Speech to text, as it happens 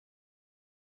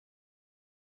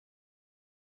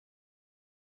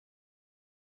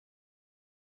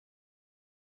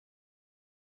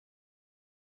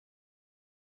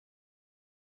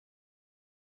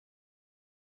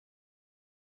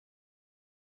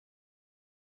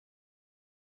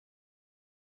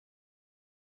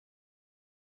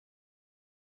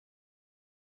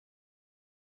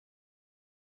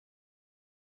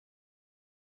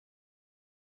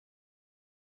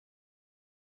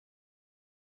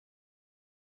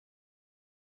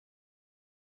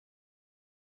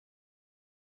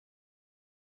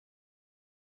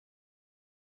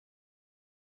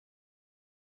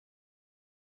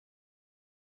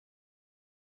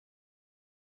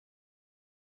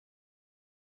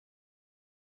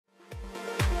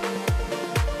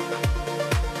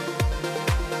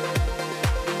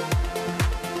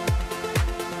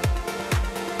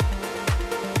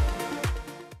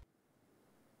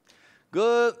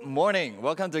morning.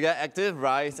 Welcome to Get Active,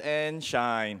 Rise and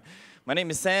Shine. My name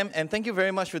is Sam, and thank you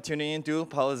very much for tuning in to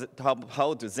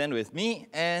How to Zen with me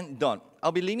and Don.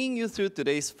 I'll be leading you through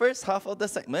today's first half of the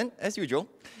segment, as usual,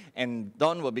 and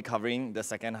Don will be covering the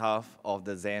second half of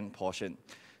the Zen portion.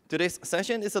 Today's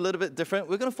session is a little bit different.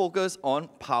 We're going to focus on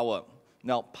power.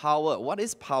 Now, power. What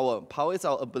is power? Power is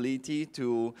our ability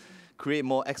to create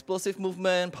more explosive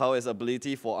movement. Power is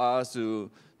ability for us to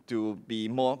be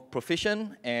more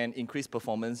proficient and increase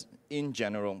performance in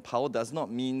general. Power does not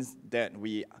mean that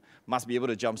we must be able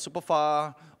to jump super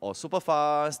far or super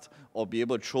fast or be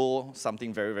able to throw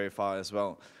something very, very far as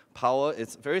well. Power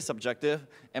is very subjective,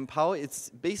 and power is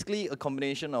basically a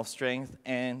combination of strength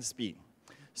and speed.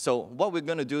 So what we're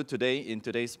going to do today in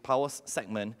today's power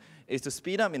segment is to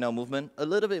speed up in our movement a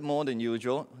little bit more than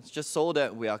usual, just so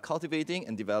that we are cultivating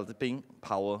and developing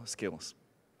power skills.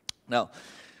 Now,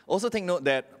 also take note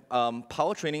that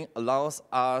power training allows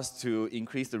us to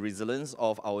increase the resilience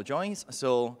of our joints,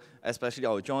 so especially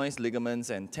our joints, ligaments,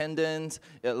 and tendons.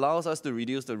 It allows us to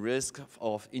reduce the risk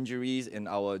of injuries in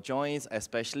our joints,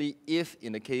 especially if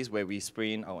in the case where we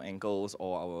sprain our ankles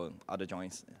or our other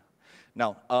joints.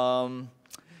 Now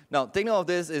take note of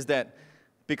this is that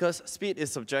because speed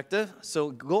is subjective,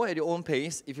 so go at your own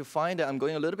pace. If you find that I'm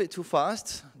going a little bit too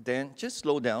fast, then just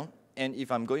slow down. And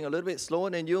if I'm going a little bit slower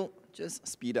than you, just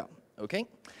speed up, okay?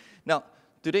 Now,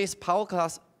 today's power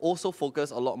class also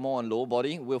focus a lot more on lower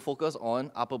body. We'll focus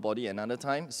on upper body another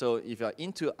time. So if you're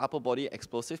into upper body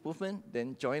explosive movement,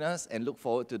 then join us and look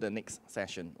forward to the next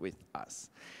session with us.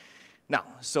 Now,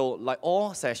 so like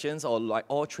all sessions or like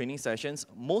all training sessions,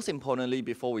 most importantly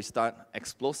before we start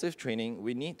explosive training,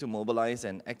 we need to mobilize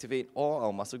and activate all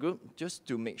our muscle group just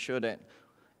to make sure that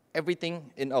everything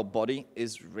in our body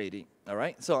is ready, all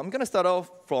right? So I'm going to start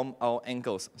off from our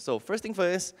ankles. So first thing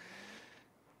first,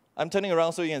 I'm turning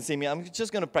around so you can see me. I'm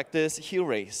just going to practice heel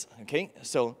raise, okay?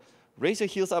 So raise your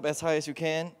heels up as high as you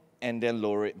can and then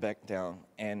lower it back down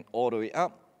and all the way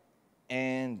up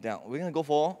and down. We're going to go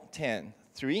for 10,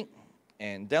 3,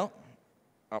 and down,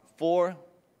 up 4,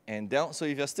 and down. So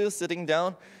if you're still sitting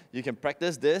down, you can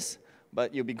practice this,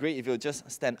 but it'll be great if you just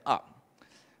stand up,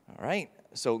 all right?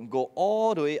 So go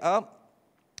all the way up.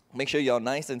 Make sure you're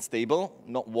nice and stable,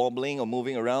 not wobbling or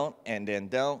moving around, and then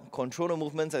down. Control the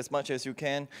movements as much as you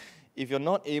can. If you're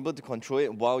not able to control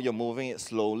it while you're moving it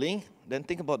slowly, then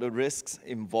think about the risks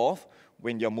involved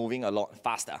when you're moving a lot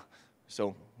faster.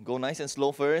 So go nice and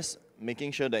slow first,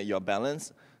 making sure that you're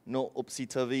balanced. No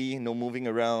oopsie-turvy, no moving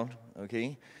around,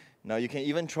 okay? Now you can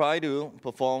even try to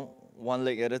perform one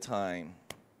leg at a time.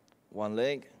 One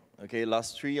leg, okay,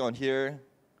 last 3 on here.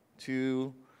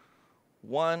 2,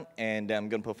 1, and then I'm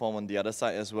going to perform on the other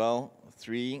side as well.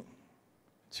 3,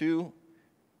 2,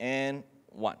 and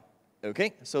 1.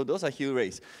 Okay, so those are heel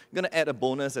raise. I'm going to add a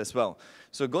bonus as well.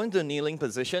 So go into the kneeling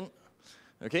position.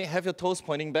 Okay, have your toes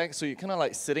pointing back, so you're kind of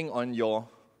like sitting on your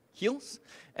heels.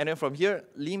 And then from here,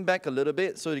 lean back a little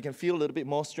bit so you can feel a little bit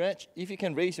more stretch. If you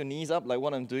can raise your knees up like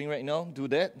what I'm doing right now, do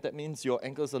that. That means your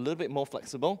ankles are a little bit more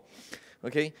flexible.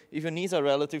 Okay, if your knees are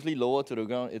relatively lower to the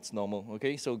ground, it's normal.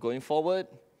 Okay, so going forward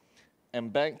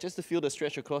and back, just to feel the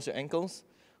stretch across your ankles.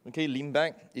 Okay, lean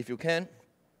back if you can.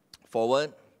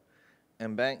 Forward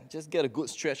and back. Just get a good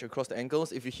stretch across the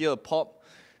ankles. If you hear a pop,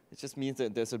 it just means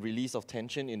that there's a release of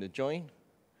tension in the joint.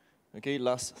 Okay,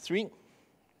 last 3,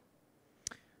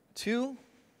 2,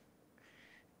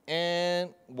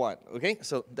 and 1. Okay,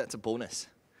 so that's a bonus.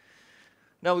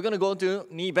 Now we're going to go to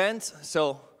knee bends.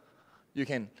 So you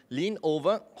can lean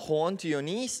over, hold on to your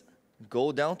knees,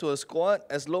 go down to a squat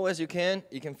as low as you can.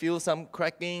 You can feel some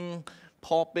cracking,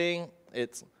 popping.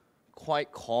 It's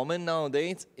quite common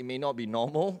nowadays. It may not be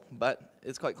normal, but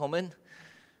it's quite common.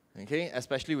 Okay,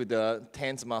 especially with the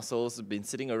tense muscles, been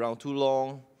sitting around too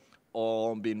long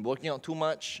or been working out too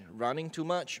much, running too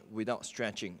much without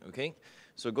stretching, okay?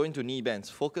 So go into knee bends.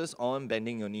 Focus on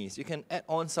bending your knees. You can add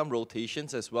on some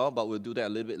rotations as well, but we'll do that a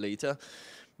little bit later.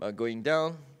 But going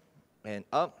down and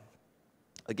up.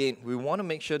 Again, we want to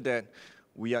make sure that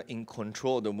we are in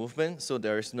control of the movement, so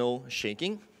there is no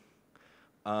shaking,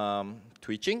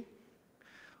 twitching,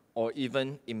 or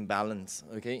even imbalance,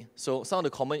 okay? So some of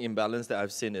the common imbalance that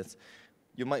I've seen is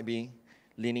you might be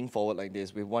leaning forward like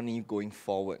this with one knee going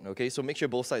forward, okay? So make sure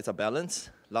both sides are balanced.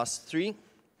 Last 3.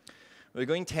 We're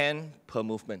going 10 per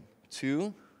movement.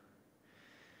 2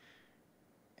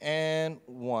 and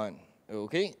 1,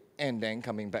 okay? And then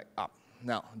coming back up.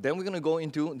 Now, then we're going to go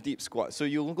into deep squat. So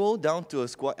you'll go down to a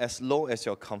squat as low as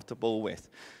you're comfortable with.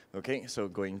 Okay, so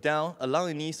going down, allow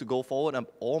your knees to go forward and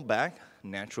all back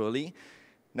naturally.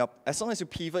 Now, as long as you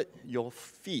pivot your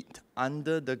feet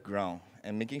under the ground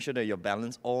and making sure that you're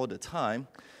balanced all the time,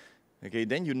 Okay,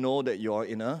 then you know that you're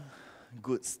in a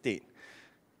good state.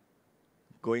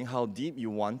 Going how deep you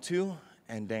want to,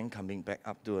 and then coming back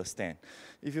up to a stand.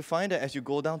 If you find that as you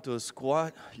go down to a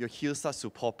squat, your heel starts to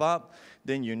pop up,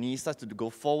 then your knee starts to go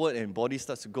forward and body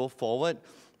starts to go forward,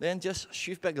 then just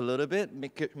shift back a little bit,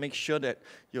 make sure that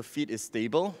your feet is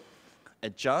stable,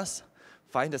 adjust,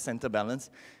 find the center balance,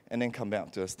 and then come back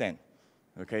to a stand.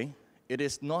 Okay? It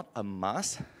is not a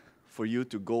must for you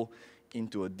to go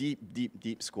into a deep, deep,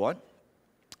 deep squat,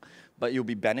 but it'll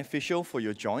be beneficial for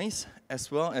your joints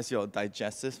as well as your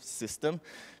digestive system,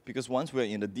 because once we're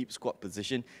in the deep squat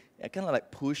position, it kind of like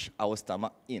push our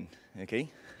stomach in,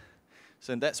 okay?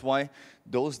 So that's why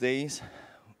those days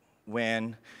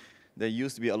when there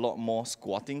used to be a lot more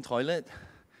squatting toilet,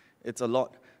 it's a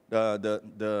lot,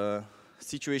 the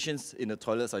situations in the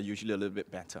toilets are usually a little bit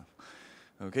better,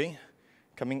 okay?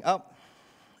 Coming up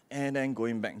and then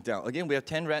going back down. Again, we have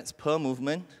 10 reps per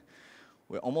movement.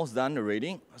 We're almost done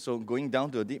already. So going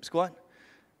down to a deep squat,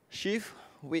 shift,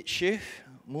 weight shift,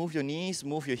 move your knees,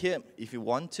 move your hip if you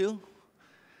want to.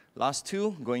 Last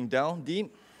two, going down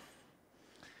deep,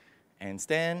 and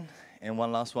stand. And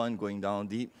one last one, going down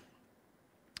deep,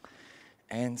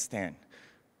 and stand.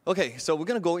 Okay, so we're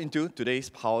gonna go into today's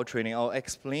power training. I'll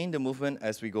explain the movement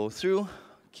as we go through.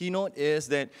 Keynote is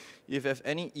that if you have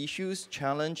any issues,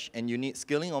 challenge, and you need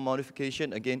skilling or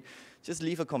modification, again, just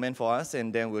leave a comment for us,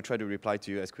 and then we'll try to reply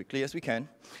to you as quickly as we can.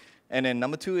 And then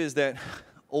number two is that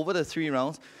over the 3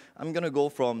 rounds, I'm going to go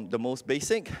from the most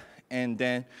basic and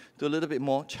then to a little bit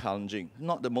more challenging.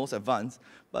 Not the most advanced,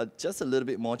 but just a little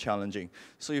bit more challenging.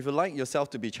 So if you like yourself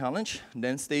to be challenged,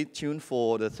 then stay tuned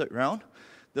for the 3rd round.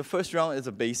 The first round is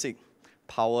a basic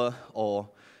power or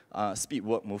speed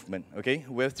work movement, okay?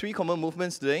 We have 3 common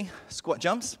movements today: squat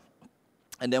jumps,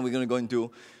 and then we're going to go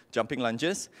into jumping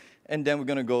lunges, and then we're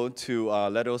going to go to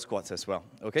lateral squats as well,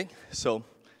 okay? So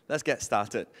let's get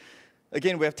started.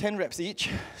 Again, we have 10 reps each.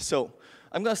 So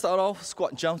I'm going to start off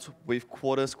squat jumps with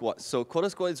quarter squats. So quarter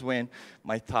squat is when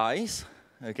my thighs,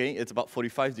 okay, it's about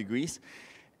 45 degrees,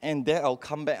 and then I'll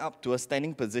come back up to a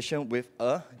standing position with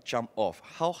a jump off.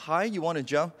 How high you want to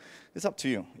jump, it's up to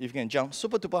you. If you can jump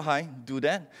super duper high, do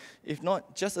that. If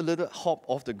not, just a little hop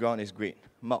off the ground is great.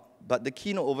 But the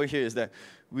keynote over here is that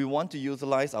we want to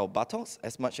utilize our buttocks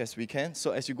as much as we can.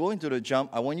 So as you go into the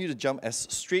jump, I want you to jump as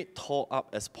straight, tall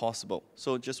up as possible.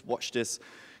 So just watch this.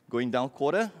 Going down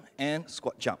quarter and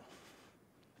squat jump.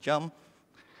 Jump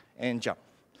and jump.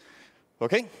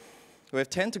 Okay? We have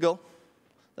 10 to go.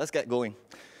 Let's get going.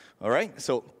 All right?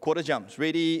 So quarter jumps.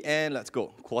 Ready, and let's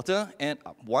go. Quarter and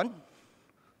up. 1,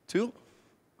 2,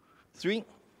 3,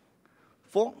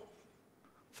 4,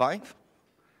 5,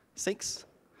 6,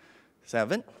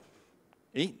 7,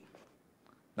 8,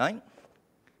 9,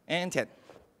 and 10.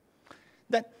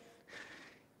 Done.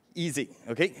 Easy,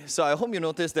 okay? So I hope you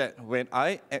notice that when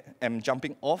I am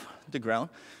jumping off the ground,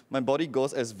 my body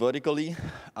goes as vertically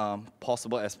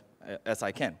possible as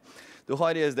I can. The whole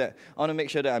idea is that I want to make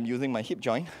sure that I'm using my hip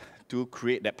joint to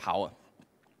create that power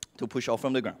to push off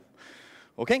from the ground.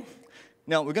 Okay?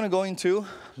 Now we're going to go into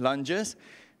lunges,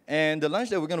 and the lunge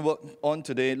that we're going to work on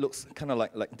today looks kind of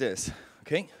like this.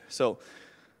 Okay? So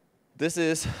this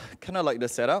is kind of like the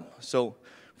setup. So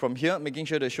from here, making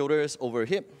sure the shoulder is over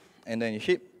hip, and then your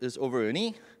hip is over your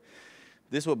knee.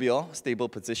 This will be our stable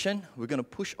position. We're going to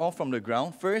push off from the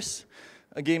ground first.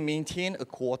 Again, maintain a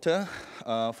quarter,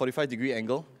 45-degree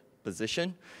angle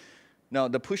position. Now,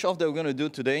 the push off that we're going to do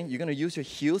today, you're going to use your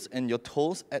heels and your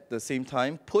toes at the same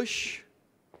time. Push,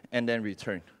 and then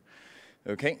return.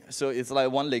 Okay? So it's like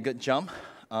one-legged jump,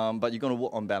 but you're going to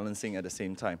work on balancing at the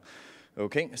same time.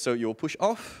 Okay? So you'll push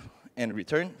off and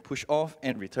return, push off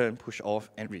and return, push off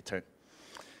and return.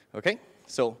 Okay?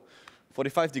 So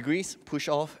 45 degrees, push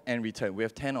off and return. We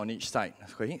have 10 on each side.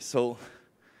 Okay? So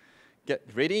get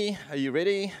ready. Are you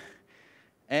ready?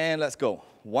 And let's go.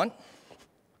 1,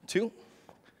 2,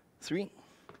 3,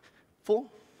 4,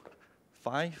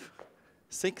 5,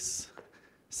 6,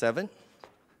 7,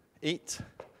 8,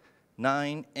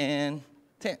 9, and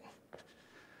 10.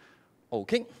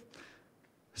 Okay.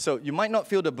 So you might not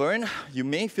feel the burn. You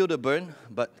may feel the burn,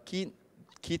 but key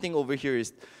thing over here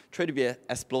is try to be as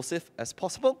explosive as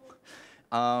possible.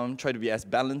 Try to be as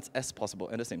balanced as possible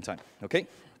at the same time. Okay?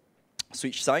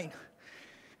 Switch side.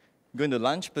 Go into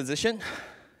lunge position.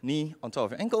 Knee on top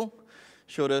of your ankle.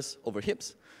 Shoulders over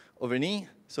hips, over knee.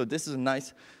 So this is a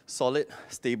nice, solid,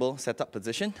 stable setup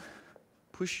position.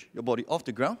 Push your body off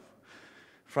the ground.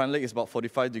 Front leg is about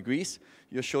 45 degrees.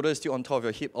 Your shoulder is still on top of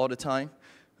your hip all the time.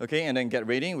 Okay, and then get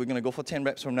ready. We're going to go for 10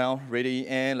 reps from now. Ready,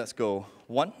 and let's go.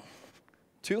 1,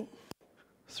 2,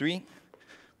 3,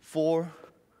 4,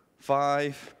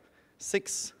 5,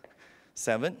 6,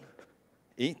 7,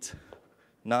 8,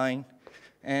 9,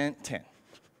 and 10.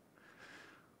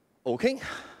 Okay,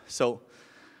 so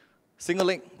single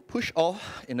leg push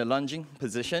off in a lunging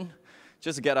position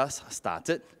just to get us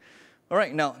started. All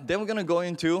right, now then we're going to go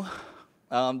into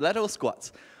lateral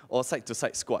squats or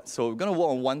side-to-side squats. So we're going to work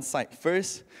on one side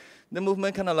first. The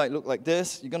movement kind of like look like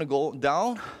this. You're going to go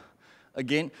down.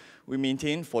 Again, we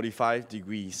maintain 45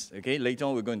 degrees. Okay, later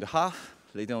on we're going to half.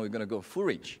 Later on we're going to go full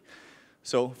range.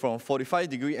 So from a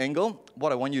 45-degree angle,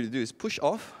 what I want you to do is push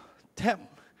off, tap,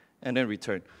 and then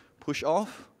return. Push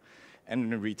off,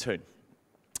 and then return.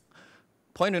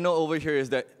 Point to note over here is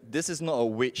that this is not a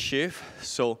weight shift,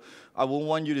 so I won't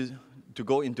want you to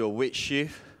go into a weight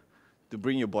shift to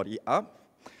bring your body up.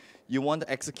 You want to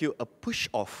execute a push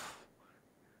off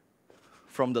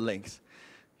from the legs.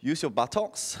 Use your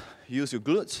buttocks, use your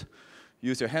glutes,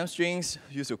 use your hamstrings,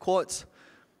 use your quads.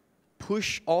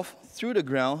 Push off through the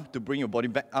ground to bring your body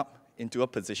back up into a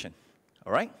position.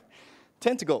 All right?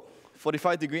 10 to go.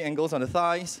 45-degree angles on the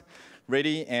thighs.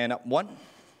 Ready, and up 1.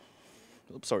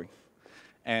 Oops, sorry.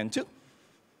 And 2.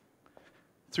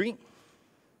 3.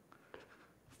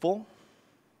 4.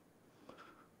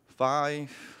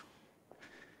 5.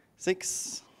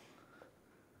 6.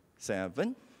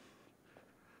 7.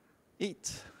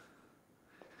 8,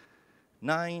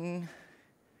 9,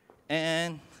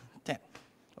 and 10.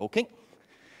 Okay?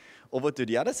 Over to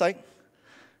the other side.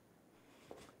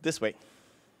 This way.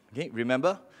 Okay,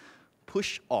 remember,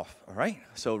 push off, all right?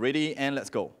 So ready, and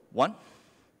let's go. 1,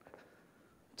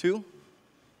 2,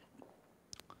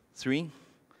 3,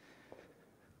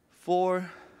 4,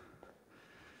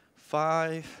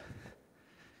 5,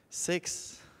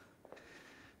 6,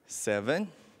 7,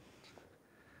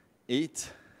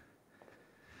 8,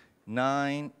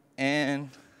 9, and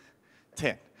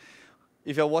 10.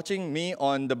 If you're watching me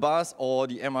on the bus or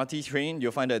the MRT train,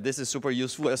 you'll find that this is super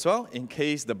useful as well. In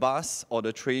case the bus or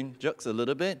the train jerks a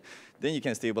little bit, then you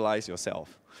can stabilize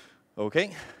yourself.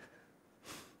 Okay?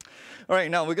 All right,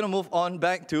 now we're going to move on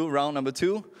back to round number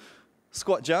 2,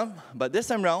 squat jump. But this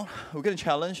time round, we're going to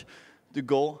challenge to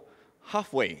go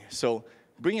halfway. So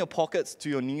bring your pockets to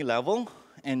your knee level,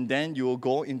 and then you will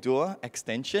go into an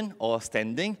extension or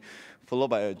standing, followed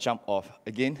by a jump off.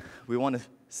 Again, we want to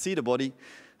see the body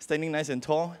standing nice and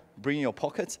tall, bring your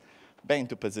pockets back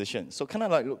into position. So kind of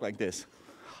like look like this.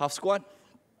 Half squat,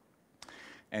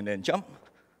 and then jump,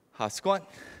 half squat,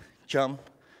 jump,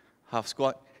 half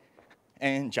squat,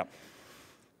 and jump.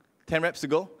 10 reps to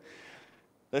go.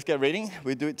 Let's get ready.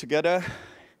 We do it together.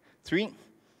 3,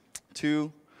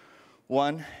 2,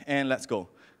 1, and let's go.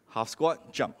 Half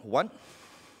squat, jump. 1,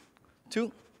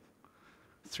 2,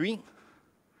 3,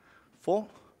 4,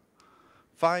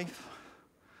 5,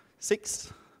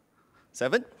 6,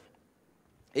 7,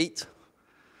 8,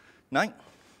 9,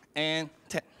 and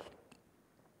 10.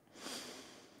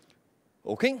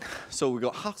 Okay, so we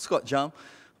got half squat jump,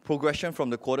 progression from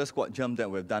the quarter squat jump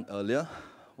that we've done earlier.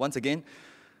 Once again,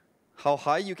 how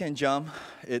high you can jump,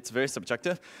 it's very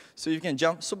subjective. So you can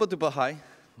jump super duper high,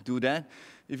 do that.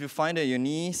 If you find that your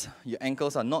knees, your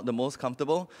ankles are not the most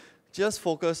comfortable, just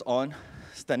focus on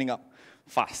standing up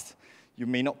fast. You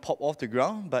may not pop off the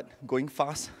ground, but going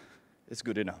fast is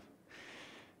good enough.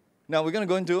 Now we're going to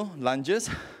go into lunges.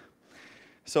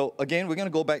 So again, we're going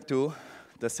to go back to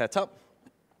the setup.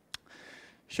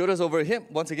 Shoulders over hip.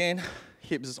 Once again,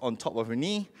 hips on top of your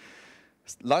knee.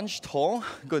 Lunge tall,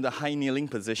 go into high kneeling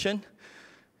position.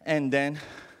 And then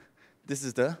this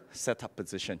is the setup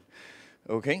position.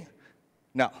 Okay?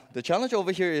 Now, the challenge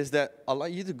over here is that I'd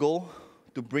like you to go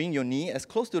to bring your knee as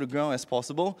close to the ground as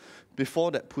possible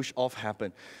before that push off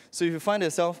happens. So if you find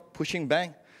yourself pushing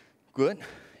back, good.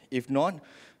 If not,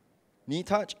 knee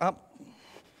touch up,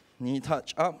 and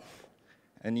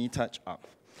knee touch up.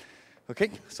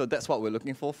 Okay, so that's what we're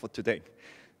looking for today.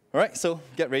 All right, so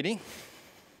get ready.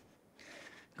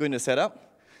 Going to set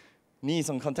up. Knees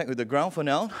on contact with the ground for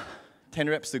now. 10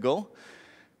 reps to go.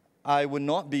 I would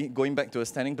not be going back to a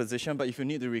standing position, but if you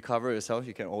need to recover yourself,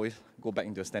 you can always go back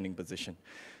into a standing position.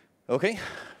 Okay,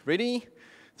 ready?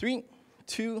 3,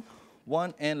 2,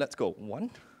 1, and let's go. 1,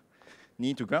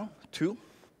 knee to ground. 2,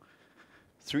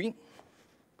 3,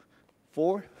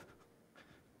 4,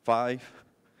 5,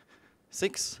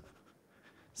 6,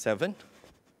 7,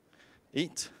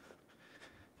 8,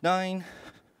 9,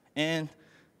 and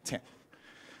 10.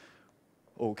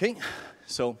 Okay,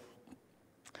 so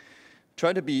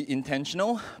try to be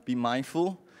intentional, be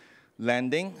mindful,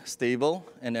 landing, stable,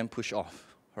 and then push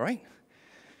off. All right?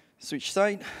 Switch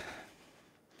side.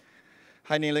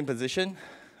 High kneeling position.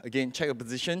 Again, check your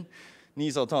position.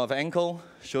 Knees on top of ankle,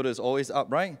 shoulders always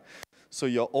upright. So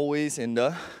you're always in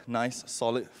the nice,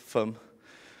 solid, firm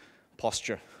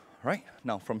posture. All right,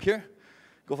 now from here,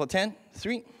 go for 10,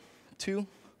 3, 2,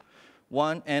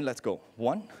 1, and let's go.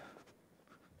 1,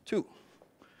 2,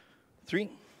 3,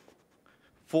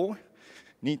 4,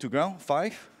 knee to ground,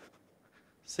 5,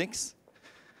 6,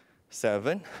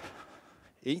 7,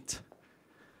 8,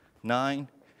 9,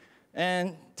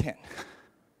 and 10.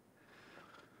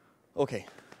 Okay,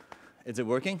 is it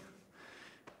working?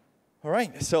 All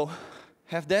right, so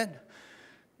have that.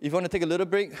 If you want to take a little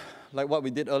break, like what we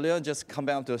did earlier, just come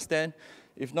back up to a stand.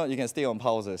 If not, you can stay on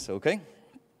pauses, okay?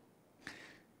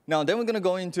 Now, then we're going to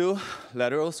go into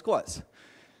lateral squats.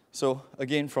 So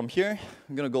again, from here,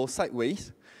 I'm going to go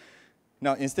sideways.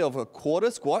 Now, instead of a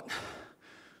quarter squat,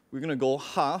 we're going to go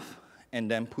half and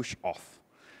then push off.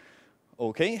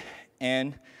 Okay?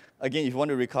 And again, if you want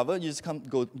to recover, you just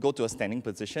go to a standing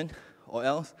position, or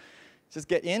else just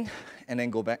get in and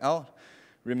then go back out.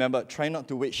 Remember, try not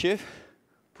to weight shift.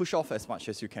 Push off as much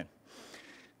as you can.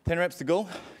 10 reps to go.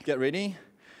 Get ready.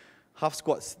 Half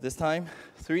squats this time.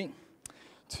 3,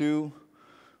 2,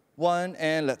 1,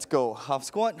 and let's go. Half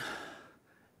squat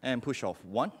and push off.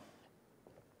 1,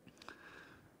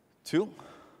 2,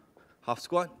 half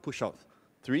squat, push off.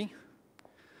 3,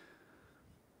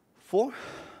 4,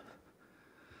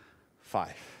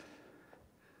 5,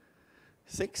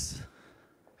 6,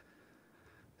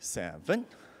 7,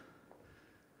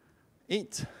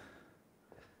 8,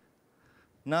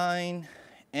 9,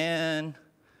 and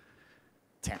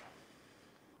 10.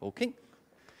 Okay.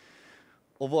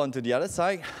 Over onto the other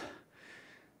side.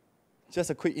 Just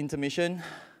a quick intermission.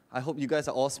 I hope you guys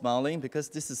are all smiling because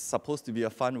this is supposed to be a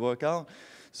fun workout.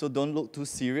 So don't look too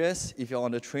serious. If you're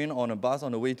on the train or on a bus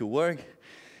on the way to work,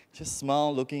 just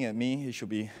smile looking at me. It should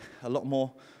be a lot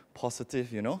more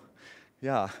positive, you know?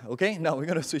 Yeah, okay. Now we're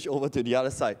going to switch over to the other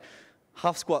side.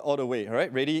 Half squat all the way, all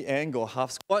right? Ready, and go.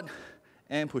 Half squat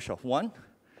and push off. 1,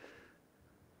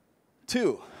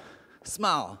 2,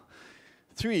 smile.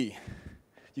 3,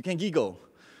 you can giggle.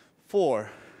 4,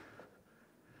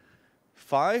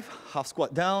 5, half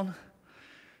squat down.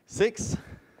 6,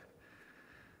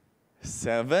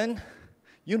 7,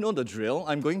 you know the drill.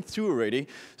 I'm going through already,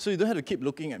 so you don't have to keep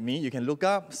looking at me. You can look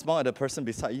up, smile at the person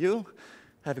beside you,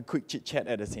 have a quick chit chat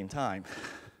at the same time.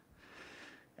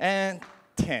 And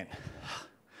 10.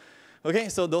 Okay,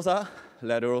 so those are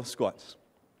lateral squats.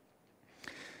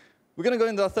 We're going to go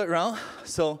into the third round.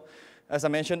 So as I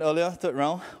mentioned earlier, third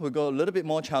round, we'll go a little bit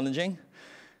more challenging.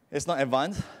 It's not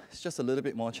advanced, it's just a little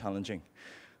bit more challenging.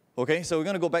 Okay, so we're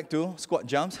going to go back to squat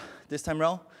jumps this time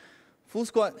round. Full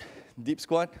squat, deep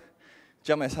squat,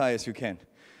 jump as high as you can.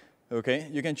 Okay,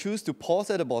 you can choose to pause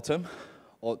at the bottom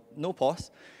or no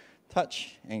pause.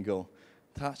 Touch and go,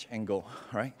 touch and go.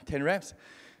 All right, 10 reps.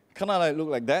 Kind of like look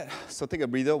like that. So take a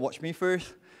breather, watch me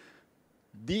first.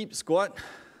 Deep squat,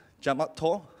 jump up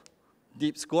tall.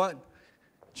 Deep squat,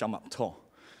 jump up tall.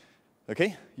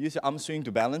 Okay, use your arm swing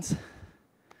to balance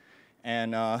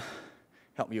and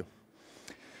help you.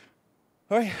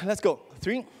 All right, let's go.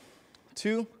 3,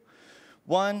 2,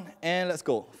 1, and let's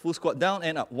go. Full squat down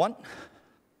and up. 1,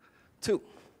 2,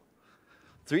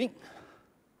 3,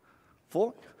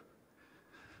 4,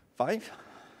 5,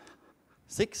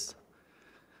 6,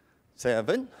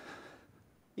 7,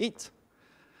 8,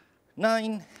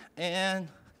 9, and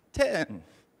 10.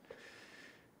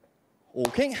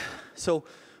 Okay, so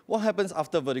what happens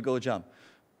after vertical jump?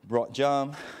 Broad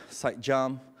jump, side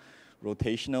jump,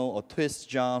 rotational or twist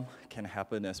jump can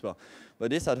happen as well.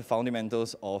 But these are the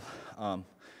fundamentals of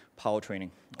power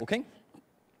training, okay?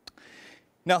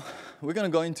 Now, we're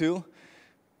going to go into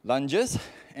lunges.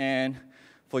 And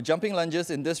for jumping lunges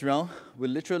in this round, we're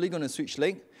literally going to switch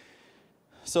leg.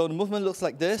 So the movement looks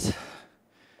like this.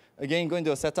 Again, go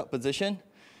into a setup position.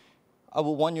 I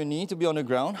will want your knee to be on the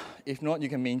ground. If not, you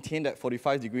can maintain that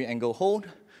 45-degree angle hold.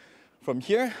 From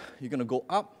here, you're going to go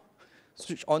up,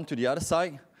 switch on to the other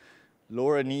side,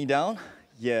 lower a knee down,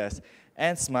 yes,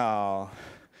 and smile.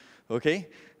 Okay,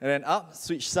 and then up,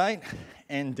 switch side,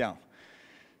 and down.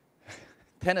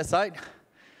 10 aside,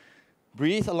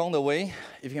 breathe along the way.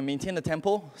 If you can maintain the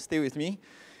tempo, stay with me.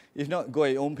 If not, go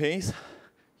at your own pace.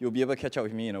 You'll be able to catch up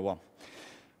with me in a while.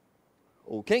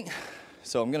 Okay,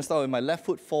 so I'm going to start with my left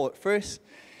foot forward first,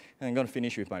 and I'm going to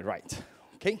finish with my right.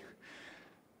 Okay,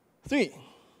 3,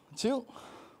 2,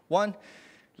 1,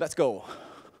 let's go.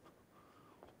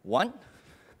 1,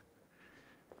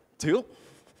 2,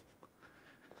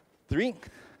 3,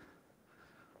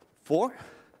 4,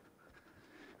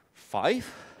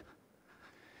 5,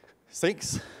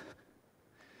 6,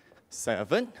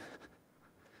 7,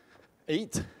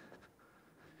 8,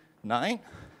 9,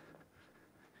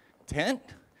 10,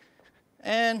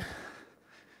 and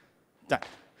done.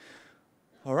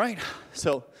 All right,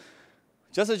 so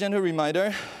Just a gentle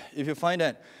reminder, if you find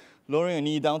that lowering your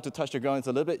knee down to touch the ground is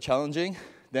a little bit challenging,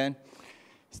 then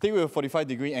stay with a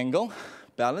 45-degree angle,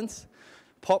 balance,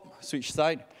 pop, switch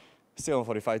side, stay on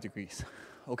 45 degrees.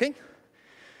 Okay?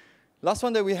 Last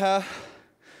one that we have,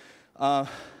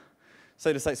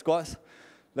 side-to-side squats,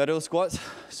 lateral squats.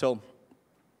 So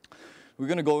we're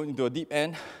going to go into a deep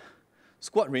end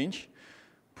squat range,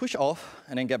 push off,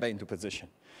 and then get back into position.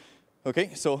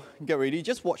 Okay, so get ready.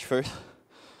 Just watch first.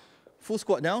 Full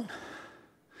squat down.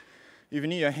 If you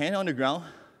need your hand on the ground,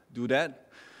 do that,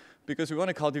 because we want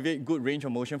to cultivate good range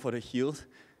of motion for the heels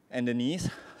and the knees.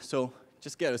 So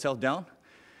just get yourself down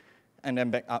and then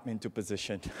back up into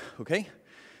position. Okay?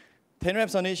 10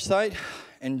 reps on each side,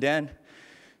 and then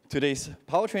today's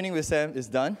power training with Sam is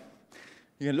done.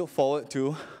 You can look forward to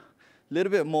a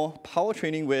little bit more power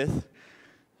training with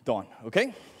Dawn,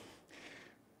 okay?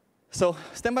 So,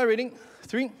 standby reading,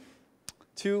 3,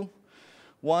 2,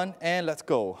 1, and let's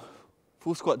go.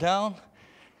 Full squat down,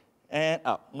 and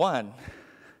up. 1,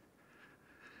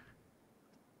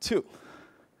 2,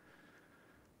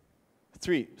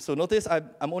 3. So notice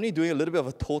I'm only doing a little bit of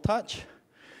a toe touch,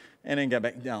 and then get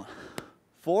back down.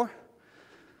 4,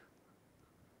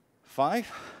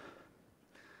 5,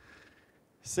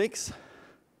 6,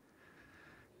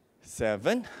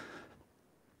 7,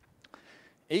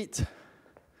 8,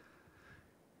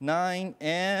 9,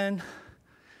 and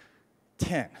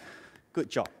 10. Good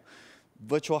job.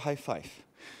 Virtual high five.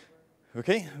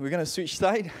 Okay, we're going to switch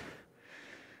side.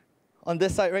 On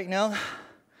this side right now,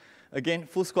 again,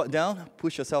 full squat down,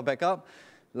 push yourself back up.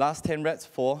 Last 10 reps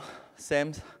for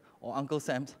Sam's or Uncle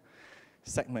Sam's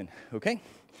segment, okay?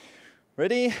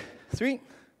 Ready? 3,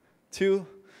 2,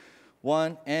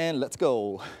 1, and let's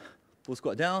go. Full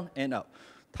squat down and up.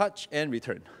 Touch and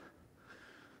return.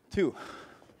 2,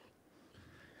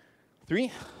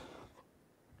 3,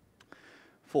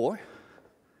 4,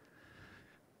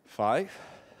 5,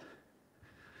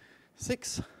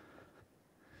 6,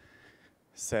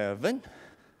 7,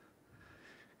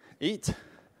 8,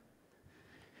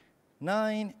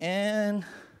 9, and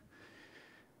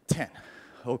 10.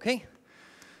 Okay?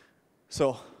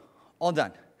 So, all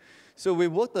done. So we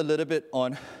worked a little bit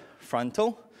on front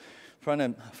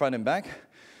and back.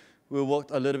 We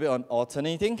worked a little bit on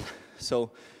alternating.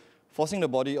 So forcing the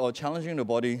body or challenging the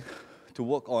body to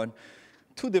work on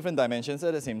 2 different dimensions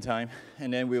at the same time.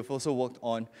 And then we've also worked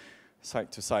on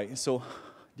side to side. So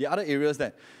the other areas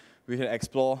that we can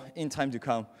explore in time to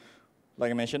come, like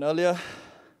I mentioned earlier,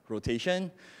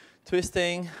 rotation,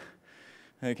 twisting,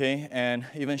 okay, and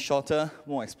even shorter,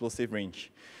 more explosive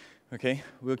range. Okay,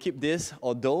 we'll keep this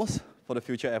or those for the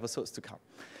future episodes to come.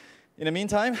 In the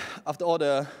meantime, after all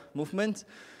the movements,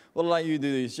 what I'd like you to do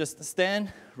is just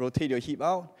stand, rotate your hip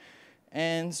out,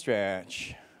 and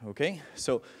stretch. Okay,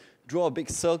 so draw a big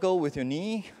circle with your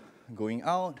knee, going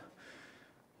out.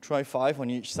 Try 5 on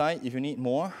each side. If you need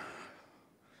more,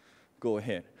 go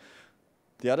ahead.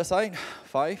 The other side,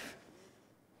 5,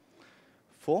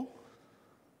 4,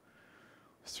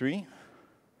 3,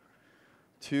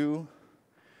 2,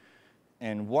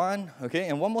 and 1. Okay,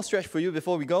 and one more stretch for you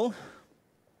before we go.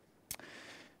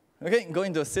 Okay, go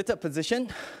into a sit-up position.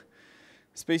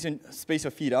 Space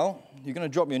your feet out. You're going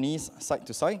to drop your knees side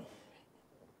to side.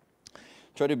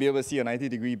 Try to be able to see a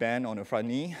 90-degree bend on the front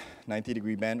knee,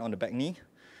 90-degree bend on the back knee.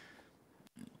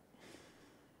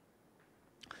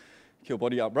 Keep your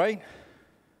body upright.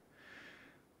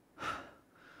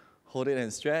 Hold it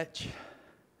and stretch.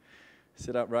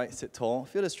 Sit upright, sit tall.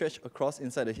 Feel the stretch across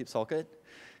inside the hip socket.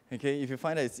 Okay, if you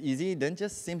find that it's easy, then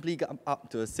just simply get up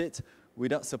to a sit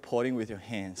without supporting with your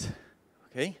hands.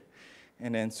 Okay?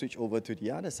 And then switch over to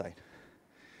the other side.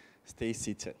 Stay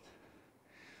seated.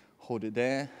 Hold it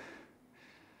there.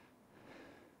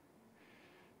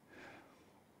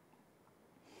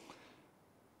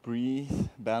 Breathe,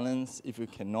 balance. If you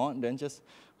cannot, then just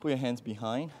put your hands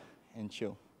behind and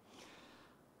chill.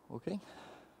 Okay?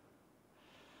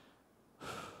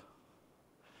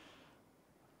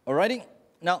 Alrighty.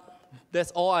 Now, that's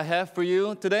all I have for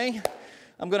you today.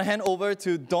 I'm going to hand over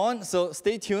to Dawn, so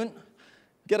stay tuned.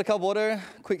 Get a cup of water,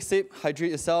 quick sip,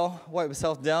 hydrate yourself, wipe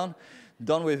yourself down.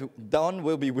 Dawn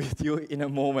will be with you in a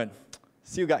moment.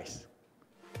 See you guys.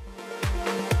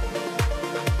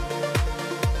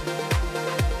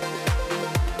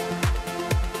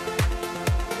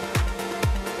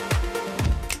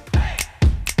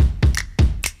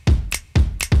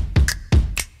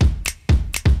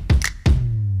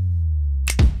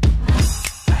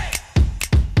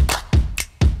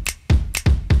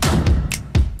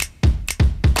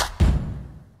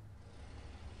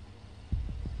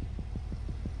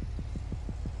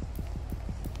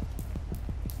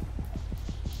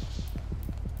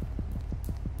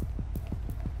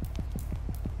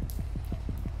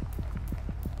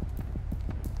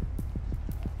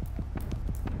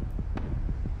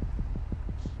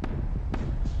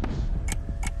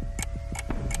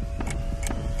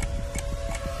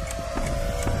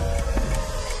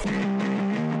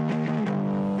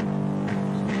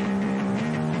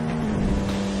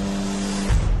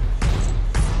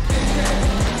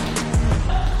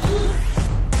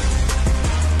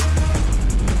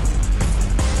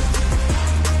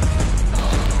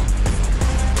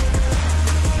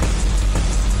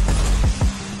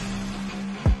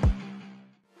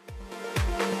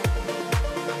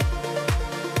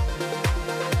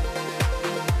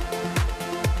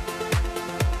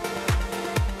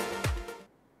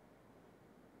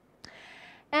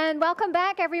 welcome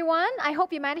back, everyone. I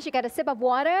hope you managed to get a sip of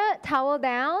water, towel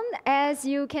down. As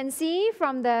you can see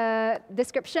from the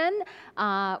description,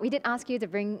 we did ask you to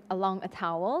bring along a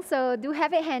towel. So do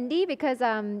have it handy because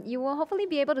you will hopefully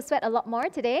be able to sweat a lot more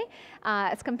today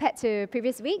as compared to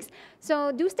previous weeks.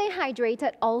 So do stay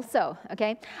hydrated also,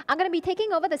 okay? I'm going to be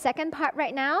taking over the second part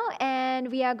right now,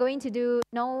 and we are going to do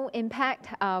no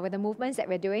impact with the movements that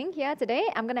we're doing here today.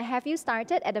 I'm going to have you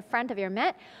started at the front of your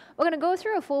mat. We're going to go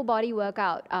through a full body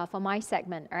workout for my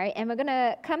segment, all right? And we're going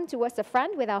to come towards the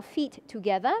front with our feet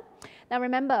together. Now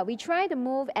remember, we try to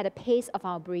move at a pace of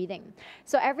our breathing.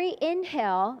 So every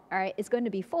inhale, all right, is going to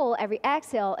be full. Every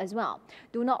exhale as well.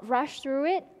 Do not rush through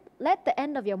it. Let the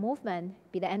end of your movement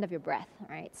be the end of your breath, all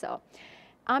right? So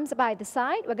arms by the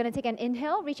side. We're going to take an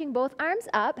inhale, reaching both arms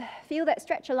up. Feel that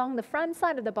stretch along the front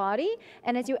side of the body.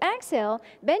 And as you exhale,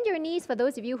 bend your knees for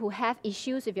those of you who have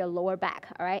issues with your lower back.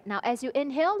 All right. Now, as you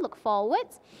inhale, look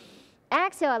forwards.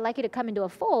 Exhale, I'd like you to come into a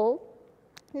fold.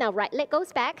 Now, right leg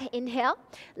goes back. Inhale.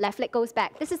 Left leg goes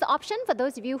back. This is the option for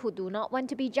those of you who do not want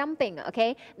to be jumping.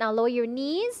 Okay. Now, lower your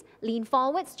knees, lean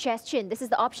forwards, chest, chin. This is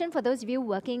the option for those of you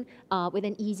working with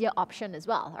an easier option as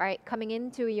well. All right. Coming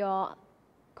into your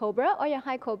cobra or your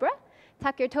high cobra.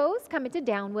 Tuck your toes, come into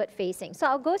downward facing. So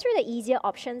I'll go through the easier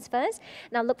options first.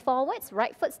 Now look forwards,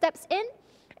 right foot steps in,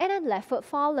 and then left foot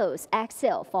follows.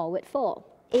 Exhale, forward fold.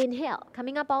 Inhale,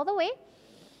 coming up all the way.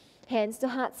 Hands to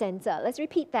heart center. Let's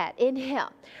repeat that.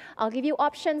 Inhale. I'll give you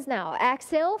options now.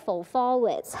 Exhale, fold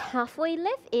forwards. Halfway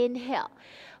lift, inhale.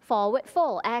 Forward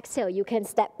fold. Exhale, you can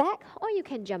step back or you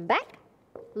can jump back.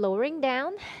 Lowering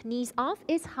down, knees off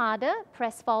is harder.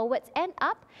 Press forwards and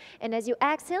up. And as you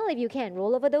exhale, if you can,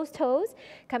 roll over those toes.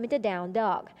 Come into down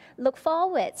dog. Look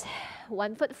forwards.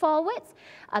 One foot forwards,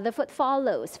 other foot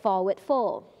follows. Forward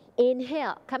fold.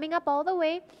 Inhale, coming up all the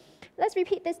way. Let's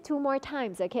repeat this 2 more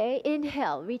times, okay?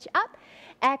 Inhale, reach up.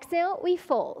 Exhale, we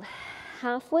fold.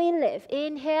 Halfway lift.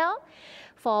 Inhale,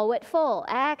 forward fold.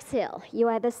 Exhale, you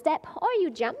either step or you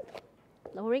jump.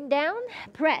 Lowering down,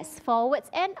 press forwards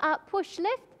and up, push,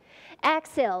 lift.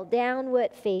 Exhale,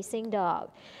 downward facing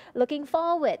dog. Looking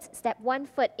forwards, step one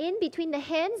foot in between the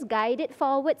hands, guide it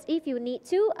forwards if you need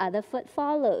to, other foot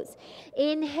follows.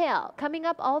 Inhale, coming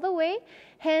up all the way,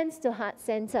 hands to heart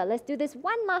center. Let's do this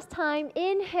one last time.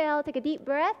 Inhale, take a deep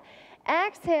breath.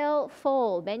 Exhale,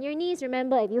 fold. Bend your knees,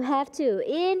 remember, if you have to.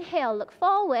 Inhale, look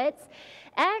forwards.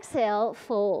 Exhale,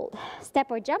 fold. Step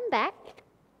or jump back.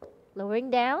 Lowering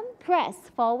down, press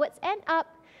forwards and up.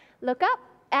 Look up,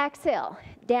 exhale,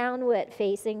 downward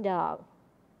facing dog.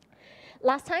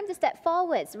 Last time to step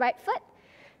forwards, right foot,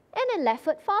 and then left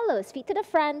foot follows. Feet to the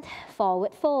front,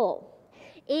 forward fold.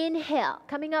 Inhale,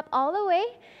 coming up all the way.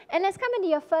 And let's come into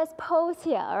your first pose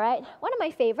here, all right? One of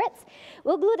my favorites.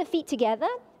 We'll glue the feet together.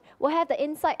 We'll have the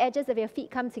inside edges of your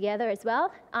feet come together as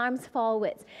well, arms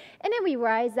forwards. And then we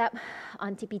rise up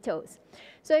on tippy toes.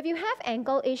 So if you have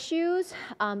ankle issues,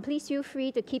 please feel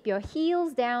free to keep your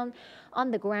heels down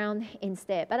on the ground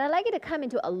instead. But I'd like you to come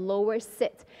into a lower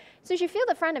sit. So you should feel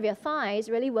the front of your thighs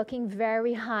really working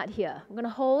very hard here. I'm going to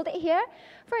hold it here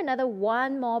for another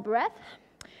 1 more breath.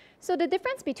 So the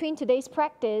difference between today's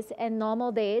practice and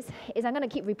normal days is I'm going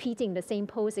to keep repeating the same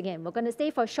pose again. We're going to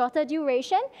stay for shorter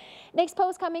duration. Next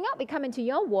pose coming up, we come into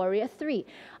your warrior 3.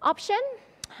 Option,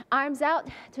 arms out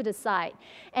to the side.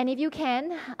 And if you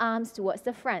can, arms towards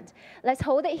the front. Let's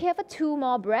hold it here for 2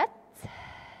 more breaths.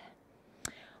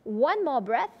 1 more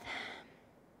breath.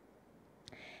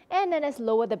 And then let's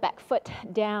lower the back foot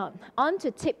down onto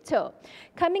tiptoe.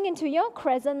 Coming into your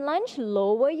crescent lunge,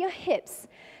 lower your hips.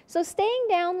 So staying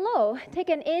down low, take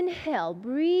an inhale,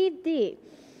 breathe deep.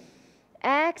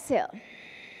 Exhale.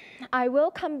 I will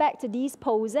come back to these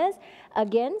poses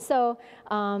again. So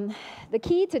the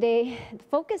key today, the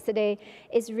focus today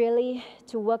is really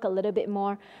to work a little bit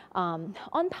more on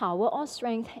power or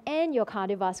strength and your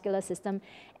cardiovascular system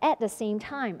at the same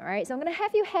time, all right? So I'm going to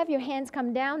have you have your hands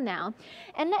come down now,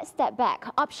 and let's step back.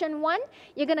 Option 1,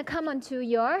 you're going to come onto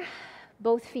your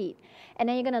both feet, and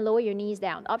then you're going to lower your knees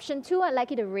down. Option 2, I'd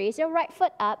like you to raise your right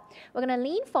foot up. We're going to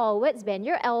lean forwards, bend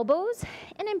your elbows,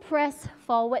 and then press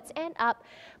forwards and up.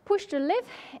 Push to lift,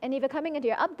 and if you're coming into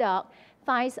your up dog,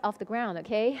 thighs off the ground,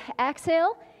 okay?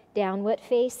 Exhale, downward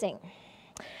facing.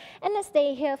 And let's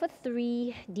stay here for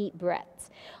 3 deep breaths.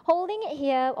 Holding it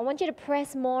here, I want you to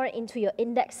press more into your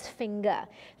index finger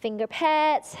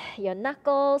pads, your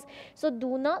knuckles. So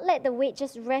do not let the weight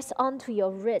just rest onto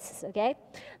your wrists, okay?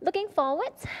 Looking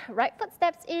forwards, right foot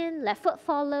steps in, left foot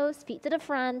follows, feet to the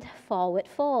front, forward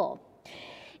fold.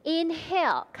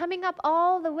 Inhale, coming up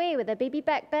all the way with a baby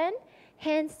back bend,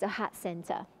 hands to heart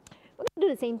center. We're going to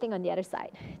do the same thing on the other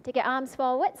side. Take your arms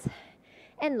forwards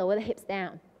and lower the hips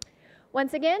down.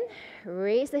 Once again,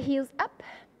 raise the heels up.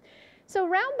 So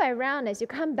round by round, as you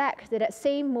come back to that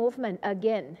same movement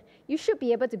again, you should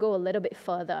be able to go a little bit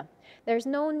further. There's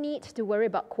no need to worry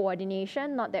about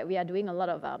coordination, not that we are doing a lot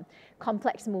of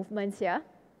complex movements here.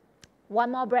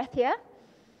 One more breath here.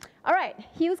 All right,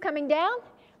 heels coming down.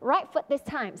 Right foot this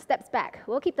time, steps back.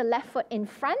 We'll keep the left foot in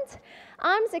front.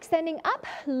 Arms extending up,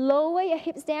 lower your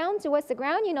hips down towards the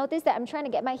ground. You notice that I'm trying to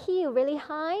get my heel really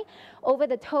high over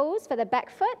the toes for the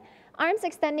back foot. Arms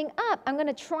extending up. I'm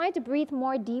gonna try to breathe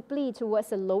more deeply towards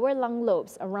the lower lung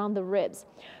lobes around the ribs.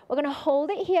 We're gonna hold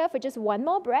it here for just one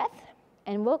more breath,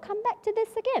 and we'll come back to this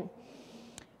again.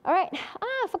 All right,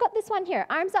 I forgot this one here.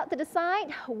 Arms out to the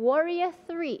side, warrior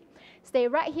 3. Stay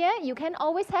right here. You can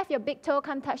always have your big toe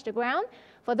come touch the ground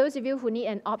for those of you who need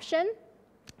an option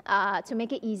to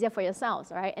make it easier for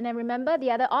yourselves, all right? And then remember, the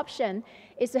other option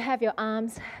is to have your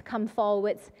arms come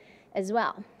forwards as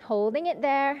well. Holding it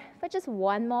there for just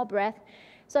one more breath.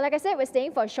 So like I said, we're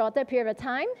staying for a shorter period of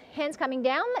time. Hands coming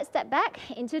down, let's step back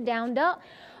into down dog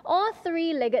or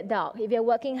three-legged dog if you're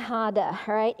working harder,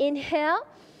 all right? Inhale.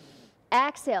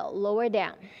 Exhale, lower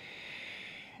down.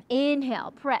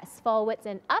 Inhale, press forwards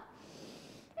and up.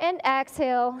 And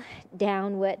exhale,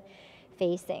 downward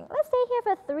facing. Let's stay here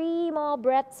for 3 more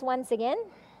breaths once again.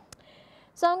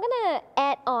 So I'm gonna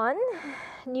add on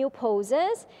new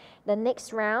poses the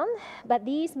next round, but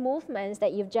these movements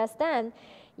that you've just done,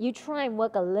 you try and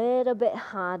work a little bit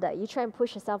harder. You try and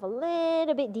push yourself a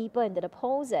little bit deeper into the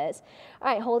poses.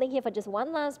 All right, holding here for just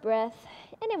one last breath,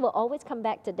 and then we'll always come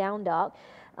back to down dog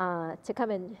to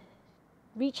come and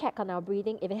recheck on our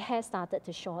breathing if it has started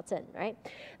to shorten, right?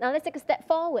 Now let's take a step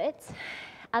forward.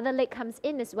 Other leg comes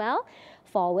in as well.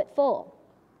 Forward fold.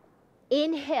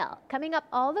 Inhale, coming up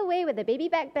all the way with the baby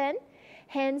back bend,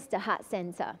 hands to heart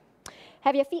center.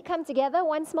 Have your feet come together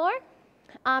once more.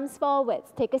 Arms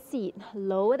forwards, take a seat.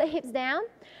 Lower the hips down.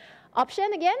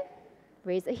 Option again,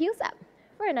 raise the heels up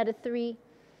for another 3.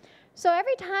 So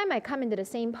every time I come into the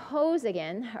same pose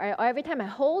again, or every time I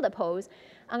hold a pose,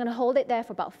 I'm going to hold it there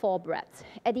for about 4 breaths.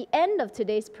 At the end of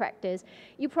today's practice,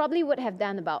 you probably would have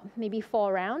done about maybe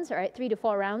 4 rounds, all right, 3 to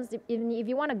 4 rounds. If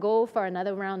you want to go for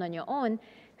another round on your own,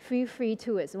 feel free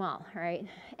to as well, all right?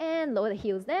 And lower the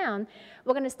heels down.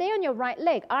 We're going to stay on your right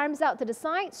leg, arms out to the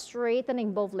side,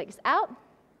 straightening both legs out.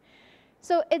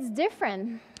 So it's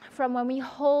different from when we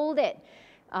hold it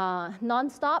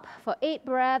non-stop for 8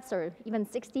 breaths or even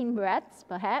 16 breaths,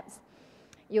 perhaps.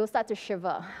 You'll start to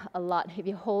shiver a lot if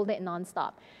you hold it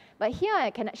non-stop. But here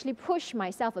I can actually push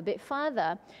myself a bit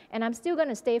further, and I'm still going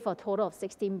to stay for a total of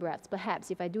 16 breaths,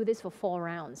 perhaps, if I do this for 4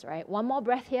 rounds, right? One more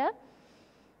breath here.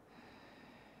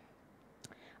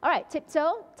 All right,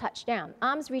 tiptoe, touch down.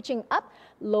 Arms reaching up,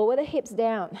 lower the hips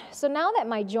down. So now that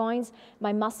my joints,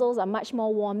 my muscles are much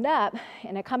more warmed up,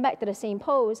 and I come back to the same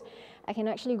pose, I can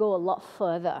actually go a lot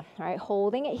further, all right?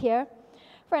 Holding it here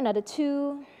for another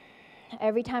 2.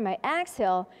 Every time I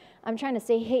exhale, I'm trying to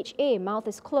say HA, mouth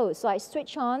is closed. So I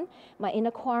switch on my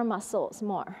inner core muscles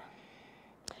more.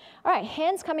 All right,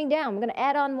 hands coming down. I'm going to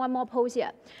add on one more pose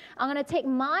here. I'm going to take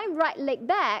my right leg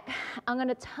back. I'm going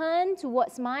to turn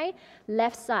towards my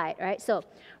left side, right? So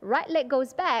right leg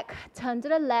goes back, turn to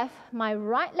the left. My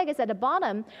right leg is at the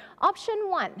bottom. Option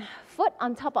 1, foot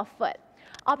on top of foot.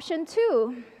 Option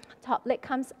 2, top leg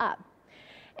comes up.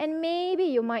 And maybe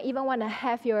you might even want to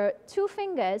have your 2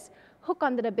 fingers hook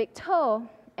onto the big toe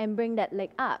and bring that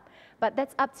leg up. But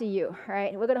that's up to you,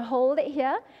 right? We're going to hold it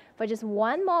here for just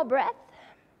one more breath.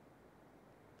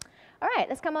 All right,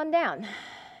 let's come on down.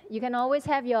 You can always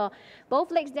have your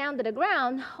both legs down to the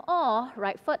ground or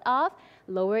right foot off,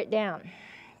 lower it down.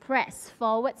 Press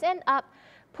forwards and up,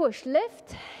 push,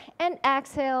 lift, and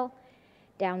exhale,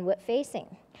 downward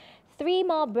facing. 3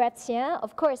 more breaths here.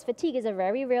 Of course, fatigue is a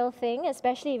very real thing,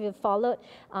 especially if you followed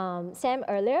Sam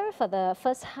earlier for the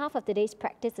first half of today's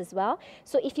practice as well.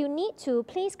 So if you need to,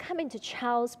 please come into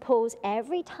child's pose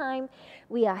every time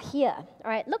we are here. All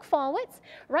right, look forwards.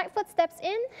 Right foot steps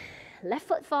in, left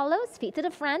foot follows, feet to the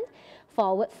front,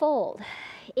 forward fold.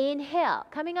 Inhale,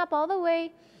 coming up all the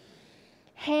way,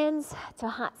 hands to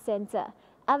heart center.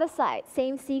 Other side,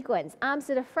 same sequence. Arms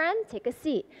to the front, take a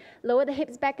seat. Lower the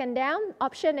hips back and down.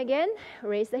 Option again,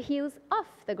 raise the heels off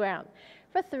the ground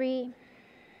for 3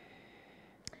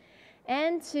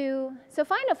 and 2. So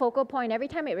find a focal point. Every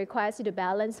time it requires you to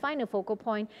balance, find a focal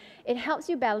point. It helps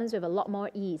you balance with a lot more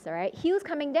ease, all right? Heels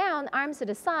coming down, arms to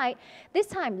the side. This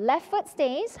time, left foot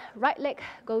stays, right leg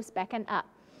goes back and up.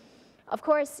 Of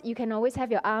course, you can always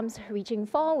have your arms reaching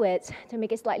forwards to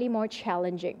make it slightly more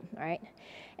challenging, all right?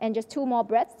 And just 2 more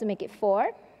breaths to make it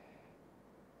 4.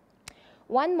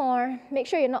 1 more. Make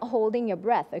sure you're not holding your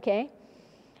breath, okay?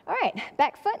 All right,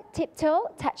 back foot, tiptoe,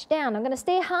 touch down. I'm gonna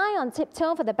stay high on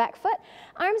tiptoe for the back foot.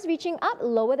 Arms reaching up,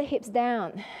 lower the hips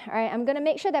down. All right, I'm gonna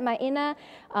make sure that my inner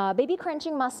baby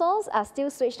crunching muscles are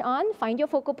still switched on. Find your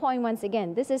focal point once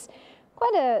again. This is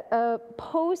quite a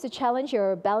pose to challenge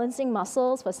your balancing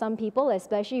muscles for some people,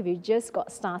 especially if you just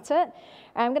got started.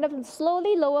 I'm going to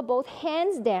slowly lower both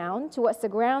hands down towards the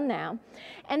ground now.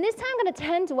 And this time I'm going to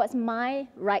turn towards my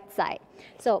right side.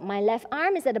 So my left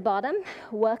arm is at the bottom,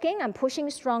 working. I'm pushing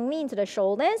strongly into the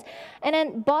shoulders. And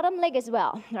then bottom leg as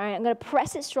well. All right, I'm going to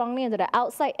press it strongly into the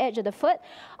outside edge of the foot.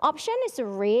 Option is to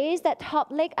raise that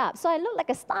top leg up. So I look like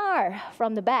a star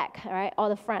from the back, all right, or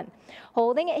the front.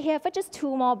 Holding it here for just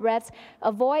 2 more breaths.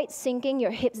 Avoid sinking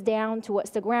your hips down towards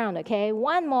the ground, okay?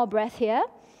 1 more breath here.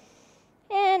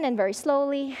 And then very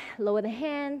slowly, lower the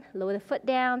hand, lower the foot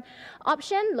down.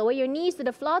 Option, lower your knees to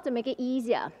the floor to make it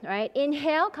easier, right?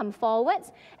 Inhale, come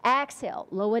forwards. Exhale,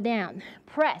 lower down.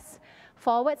 Press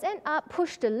forwards and up,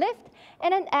 push to lift.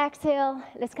 And then exhale,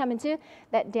 let's come into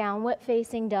that downward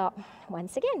facing dog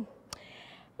once again.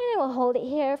 And then we'll hold it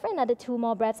here for another 2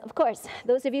 more breaths. Of course,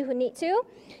 those of you who need to,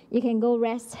 you can go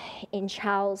rest in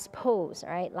child's pose, all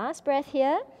right? Last breath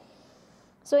here.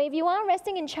 So if you are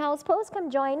resting in child's pose,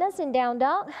 come join us in down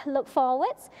dog. Look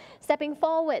forwards, stepping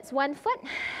forwards, 1 foot,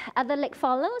 other leg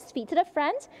follows, feet to the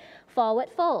front, forward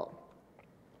fold.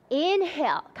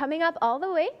 Inhale, coming up all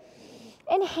the way,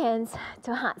 and hands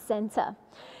to heart center.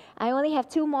 I only have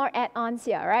 2 more add-ons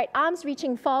here, right? Arms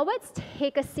reaching forwards,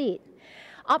 take a seat.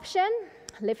 Option,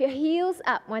 lift your heels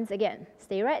up once again.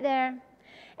 Stay right there.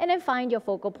 And then find your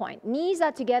focal point. Knees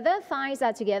are together, thighs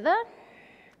are together.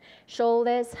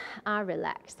 Shoulders are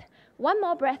relaxed. 1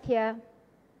 more breath here.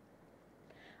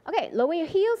 Okay, lower your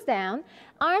heels down.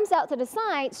 Arms out to the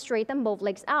side, straighten both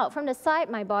legs out. From the side,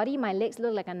 my body, my legs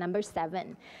look like a number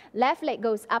 7. Left leg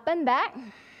goes up and back.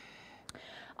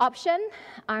 Option,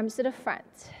 arms to the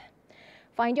front.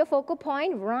 Find your focal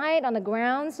point right on the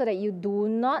ground so that you do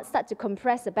not start to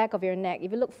compress the back of your neck.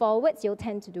 If you look forwards, you'll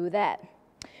tend to do that.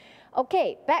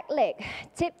 Okay, back leg,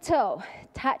 tiptoe,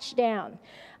 touch down.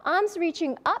 Arms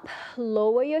reaching up,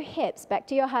 lower your hips, back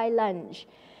to your high lunge.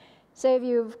 So if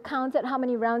you've counted how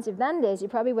many rounds you've done this, you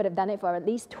probably would have done it for at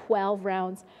least 12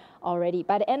 rounds already.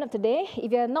 By the end of today,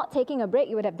 if you're not taking a break,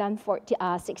 you would have done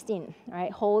 16. All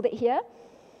right, hold it here.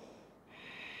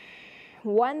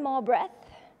 1 more breath.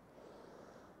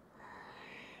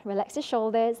 Relax the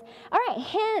shoulders. All right,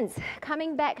 hands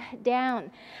coming back down.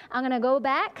 I'm gonna go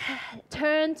back,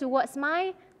 turn towards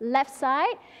my left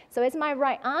side. So it's my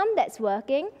right arm that's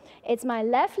working. It's my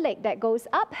left leg that goes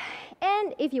up.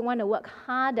 And if you want to work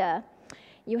harder,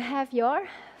 you have your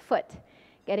foot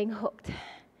getting hooked.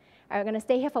 All right, we're going to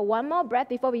stay here for 1 more breath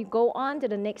before we go on to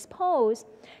the next pose.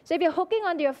 So if you're hooking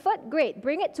onto your foot, great.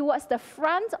 Bring it towards the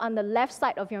front on the left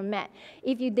side of your mat.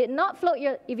 If you did not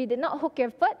hook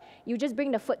your foot, you just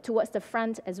bring the foot towards the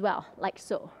front as well, like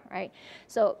so, right?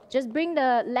 So just bring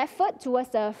the left foot towards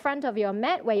the front of your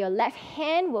mat where your left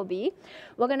hand will be.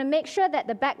 We're going to make sure that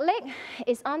the back leg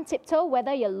is on tiptoe,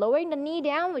 whether you're lowering the knee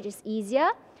down, which is easier,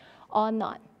 or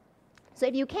not. So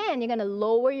if you can, you're going to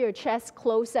lower your chest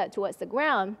closer towards the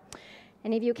ground.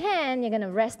 And if you can, you're going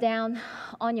to rest down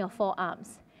on your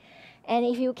forearms. And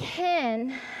if you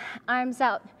can, arms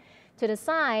out to the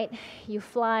side, you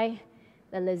fly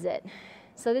the lizard.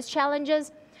 So this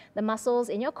challenges the muscles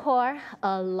in your core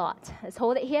a lot. Let's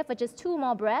hold it here for just 2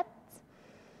 more breaths.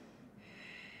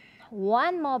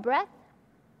 1 more breath.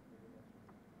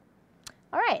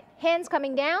 All right, hands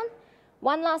coming down.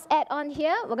 1 last add-on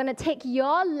here. We're going to take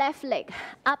your left leg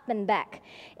up and back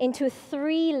into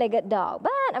 3-legged dog.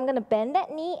 But I'm going to bend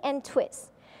that knee and twist.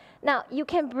 Now, you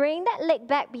can bring that leg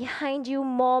back behind you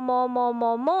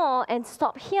more, and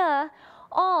stop here.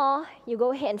 Or you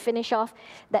go ahead and finish off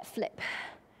that flip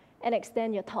and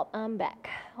extend your top arm back.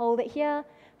 Hold it here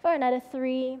for another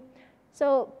 3.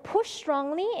 So push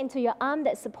strongly into your arm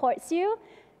that supports you.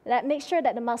 Make sure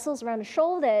that the muscles around the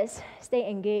shoulders stay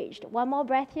engaged. 1 more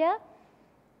breath here.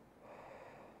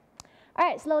 All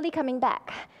right, slowly coming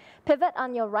back. Pivot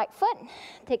on your right foot.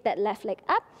 Take that left leg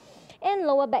up and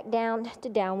lower back down to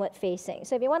downward facing.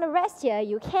 So if you want to rest here,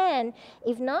 you can.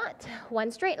 If not, 1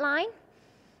 straight line.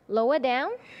 Lower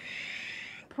down.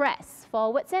 Press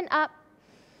forwards and up.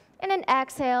 And then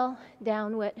exhale,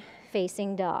 downward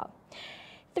facing dog.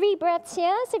 3 breaths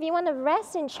here. So if you want to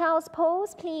rest in child's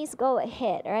pose, please go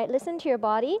ahead. All right, listen to your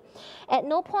body. At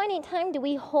no point in time do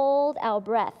we hold our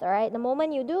breath. All right, the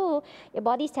moment you do, your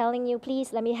body's telling you,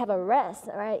 please let me have a rest.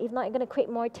 All right, if not, you're going to create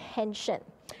more tension.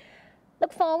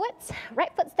 Look forwards.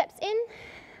 Right foot steps in,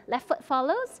 left foot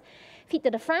follows. Feet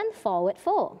to the front, forward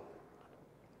fold.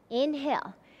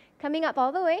 Inhale, coming up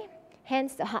all the way.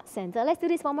 hands to heart center. Let's do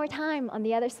this one more time on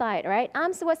the other side, right?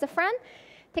 Arms towards the front.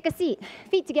 Take a seat.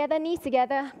 Feet together, knees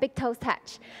together, big toes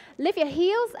touch. Lift your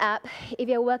heels up if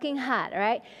you're working hard,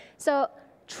 right? So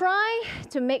try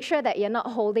to make sure that you're not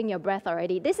holding your breath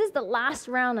already. This is the last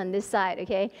round on this side,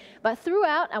 okay? But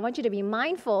throughout, I want you to be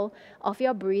mindful of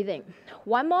your breathing.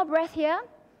 One more breath here.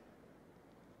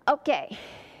 Okay.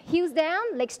 Heels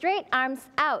down, legs straight, arms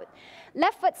out.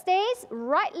 Left foot stays,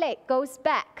 right leg goes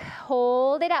back.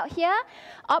 Hold it out here.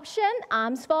 Option,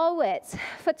 arms forwards.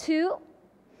 For 2.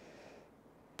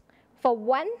 For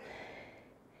 1.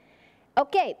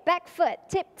 Okay, back foot,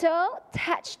 tiptoe,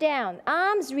 touch down.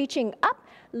 Arms reaching up,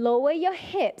 lower your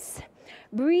hips.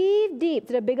 Breathe deep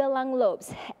to the bigger lung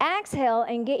lobes. Exhale,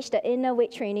 engage the inner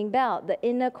weight training belt, the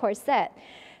inner corset.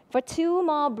 For 2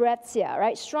 more breaths here,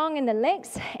 right? Strong in the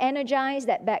legs, energize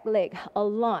that back leg a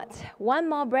lot. 1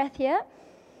 more breath here.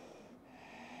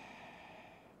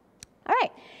 All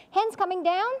right, hands coming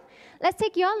down. Let's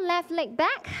take your left leg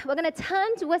back. We're gonna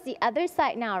turn towards the other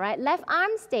side now, right? Left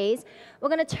arm stays. We're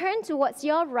gonna turn towards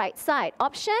your right side.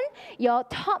 Option, your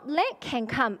top leg can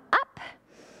come up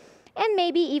and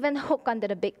maybe even hook under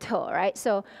the big toe, right?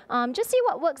 So just see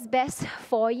what works best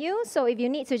for you. So if you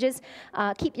need to just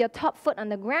keep your top foot on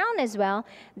the ground as well,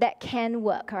 that can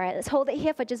work, all right? Let's hold it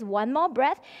here for just 1 more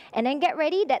breath, and then get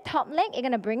ready. That top leg, you're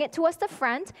gonna bring it towards the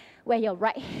front where your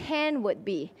right hand would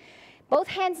be. Both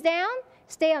hands down,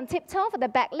 stay on tiptoe for the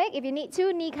back leg. If you need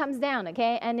to, knee comes down,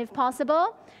 okay? And if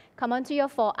possible, come onto your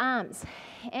forearms.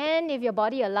 And if your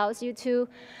body allows you to,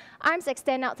 arms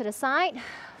extend out to the side,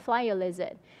 fly your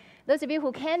lizard. Those of you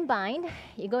who can bind,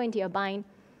 you go into your bind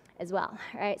as well.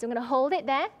 All right, so I'm going to hold it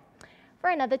there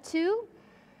for another 2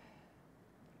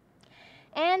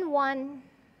 and 1.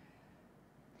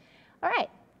 All right,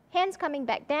 hands coming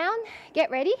back down.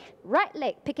 Get ready. Right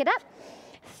leg, pick it up.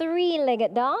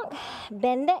 3-legged dog.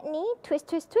 Bend that knee, twist,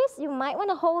 twist, twist. You might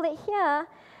want to hold it here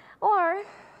or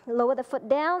lower the foot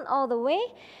down all the way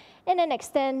and then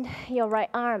extend your right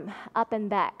arm up and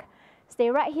back. Stay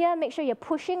right here. Make sure you're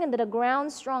pushing into the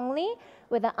ground strongly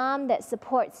with the arm that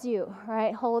supports you. All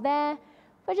right, hold there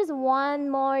for just 1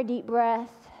 more deep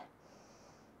breath.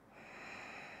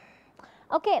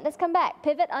 Okay, let's come back.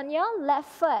 Pivot on your left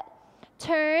foot.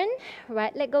 Turn,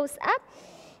 right leg goes up.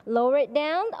 Lower it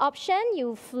down. Option,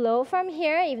 you flow from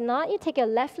here. If not, you take your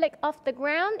left leg off the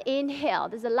ground. Inhale.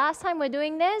 This is the last time we're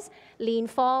doing this. Lean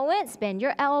forwards, bend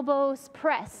your elbows,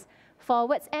 press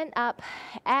forwards and up.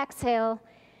 Exhale,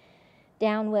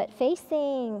 downward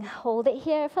facing. Hold it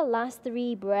here for last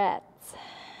 3 breaths.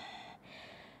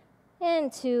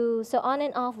 And 2. So on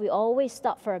and off, we always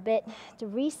stop for a bit to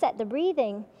reset the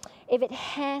breathing if it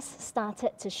has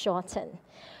started to shorten.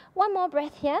 1 more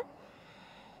breath here.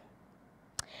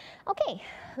 Okay,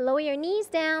 lower your knees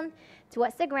down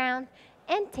towards the ground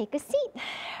and take a seat.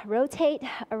 Rotate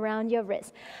around your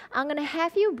wrist. I'm gonna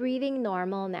have you breathing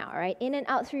normal now, right? In and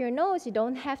out through your nose. You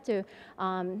don't have to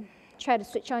try to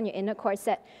switch on your inner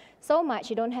corset so much.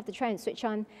 You don't have to try and switch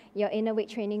on your inner weight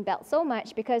training belt so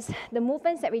much, because the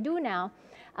movements that we do now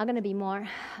are gonna be more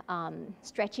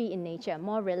stretchy in nature,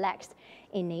 more relaxed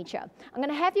in nature. I'm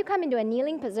gonna have you come into a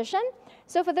kneeling position.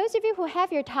 So for those of you who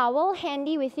have your towel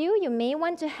handy with you, you may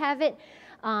want to have it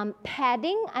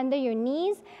padding under your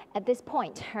knees at this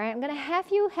point. All right? I'm gonna have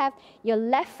you have your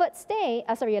left foot stay,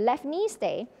 your left knee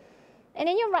stay, and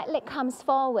then your right leg comes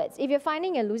forwards. If you're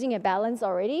finding you're losing your balance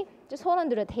already, just hold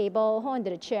onto the table, hold onto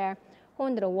the chair,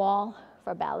 hold onto the wall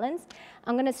for balance.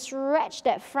 I'm gonna stretch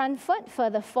that front foot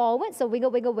further forward, so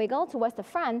wiggle, wiggle, wiggle towards the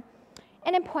front,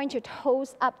 and then point your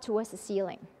toes up towards the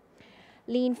ceiling.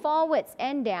 Lean forwards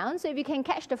and down, so if you can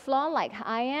catch the floor like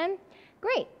I am,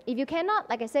 great. If you cannot,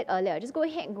 like I said earlier, just go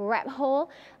ahead and grab hold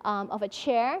of a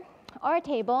chair or a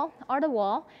table or the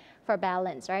wall for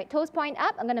balance, right? Toes point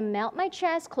up. I'm gonna melt my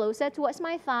chest closer towards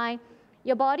my thigh.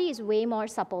 Your body is way more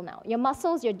supple now. Your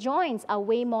muscles, your joints are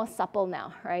way more supple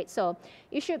now, right? So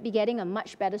you should be getting a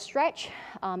much better stretch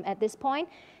at this point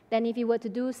than if you were to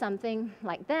do something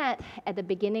like that at the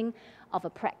beginning of a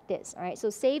practice, all right? So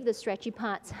save the stretchy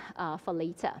parts for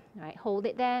later, all right? Hold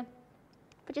it there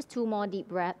for just 2 more deep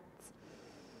breaths.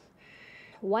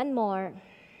 1 more.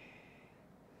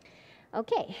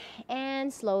 Okay,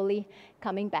 and slowly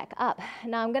coming back up.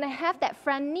 Now I'm gonna have that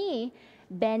front knee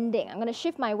bending. I'm gonna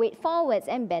shift my weight forwards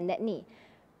and bend that knee.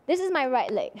 This is my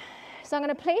right leg. So I'm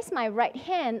gonna place my right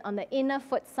hand on the inner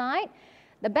foot side.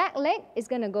 The back leg is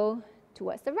gonna go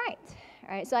towards the right.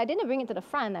 All right, so I didn't bring it to the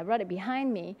front, I brought it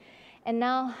behind me. And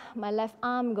now my left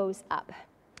arm goes up.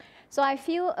 So I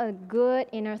feel a good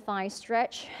inner thigh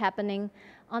stretch happening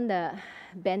on the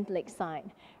bent leg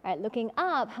side. All right, looking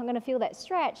up, I'm gonna feel that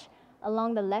stretch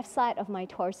along the left side of my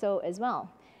torso as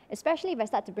well, especially if I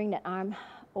start to bring that arm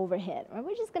overhead. Right?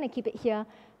 We're just going to keep it here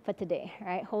for today,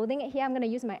 right? Holding it here, I'm going to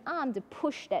use my arm to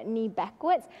push that knee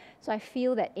backwards so I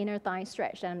feel that inner thigh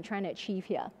stretch that I'm trying to achieve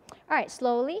here. All right,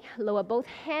 slowly lower both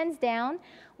hands down.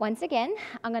 Once again,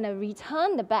 I'm going to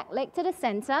return the back leg to the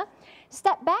center.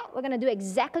 Step back, we're going to do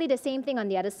exactly the same thing on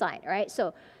the other side, all right?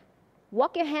 So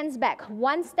walk your hands back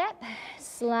one step,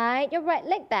 slide your right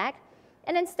leg back,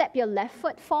 and then step your left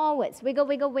foot forwards. Wiggle,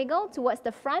 wiggle, wiggle towards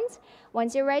the front.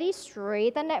 Once you're ready,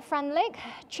 straighten that front leg.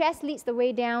 Chest leads the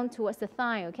way down towards the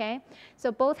thigh, okay?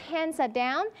 So both hands are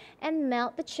down and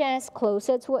melt the chest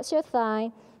closer towards your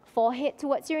thigh. Forehead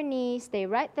towards your knee. Stay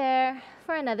right there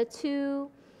for another 2.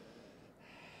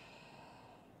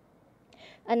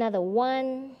 Another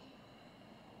 1.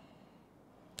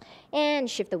 And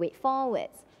shift the weight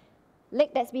forwards.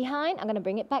 Leg that's behind, I'm going to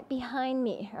bring it back behind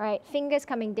me, all right? Fingers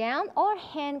coming down or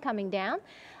hand coming down.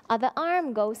 Other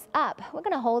arm goes up. We're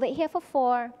going to hold it here for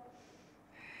 4.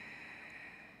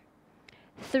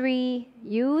 3,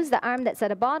 use the arm that's at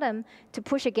the bottom to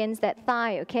push against that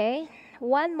thigh, okay?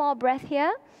 1 more breath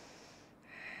here.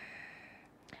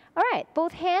 All right,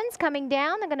 both hands coming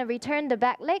down. I'm going to return the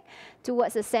back leg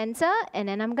towards the center, and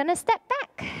then I'm going to step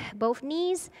back. Both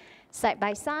knees side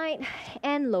by side,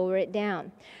 and lower it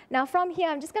down. Now from here,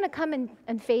 I'm just going to come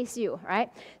and face you, right?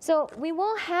 So we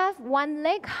will have one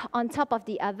leg on top of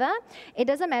the other. It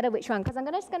doesn't matter which one, because I'm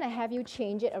just going to have you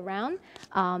change it around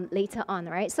later on,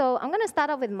 right? So I'm going to start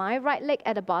off with my right leg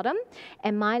at the bottom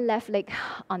and my left leg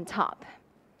on top.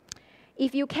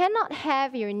 If you cannot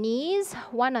have your knees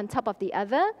one on top of the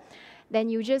other, then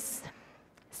you just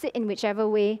sit in whichever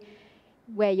way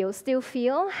where you'll still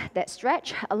feel that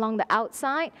stretch along the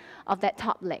outside of that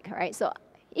top leg, right? So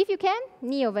if you can,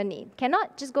 knee over knee.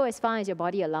 Cannot, just go as far as your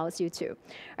body allows you to. All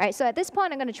right, so at this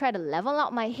point, I'm going to try to level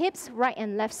out my hips, right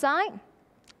and left side.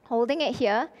 Holding it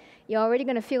here, you're already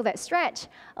going to feel that stretch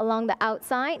along the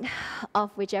outside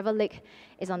of whichever leg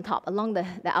is on top, along the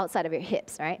outside of your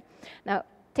hips, right? Now,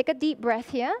 take a deep breath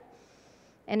here.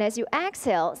 And as you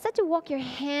exhale, start to walk your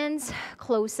hands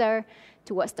closer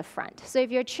towards the front. So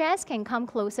if your chest can come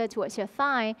closer towards your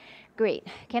thigh, great.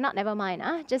 Cannot, never mind.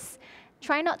 Just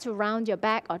try not to round your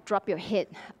back or drop your head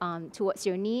towards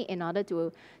your knee in order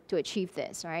to achieve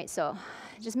this, right? So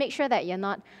just make sure that you're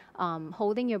not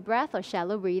holding your breath or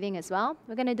shallow breathing as well.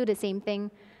 We're going to do the same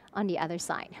thing on the other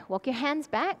side. Walk your hands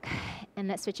back, and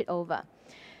let's switch it over.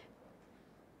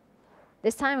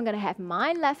 This time I'm going to have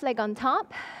my left leg on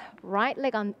top, right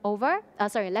leg on over,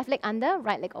 left leg under,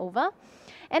 right leg over.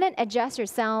 And then adjust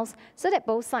yourselves so that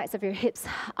both sides of your hips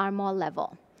are more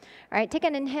level. All right, take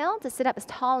an inhale to sit up as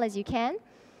tall as you can.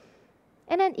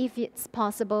 And then if it's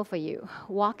possible for you,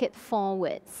 walk it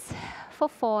forwards for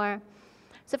 4.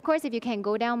 So of course, if you can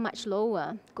go down much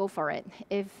lower, go for it.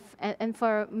 And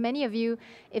for many of you,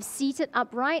 if seated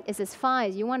upright is as far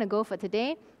as you want to go for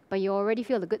today, but you already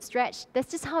feel a good stretch,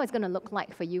 that's just how it's going to look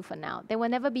like for you for now. There will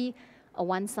never be a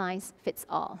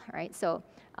one-size-fits-all, right? So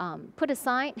put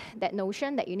aside that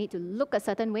notion that you need to look a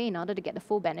certain way in order to get the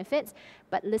full benefits,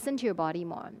 but listen to your body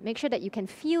more. Make sure that you can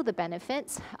feel the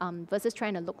benefits versus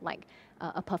trying to look like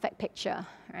a perfect picture,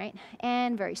 right?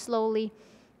 And very slowly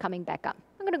coming back up.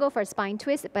 I'm going to go for a spine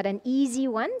twist, but an easy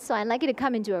one. So I'd like you to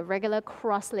come into a regular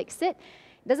cross-leg sit.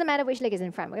 Doesn't matter which leg is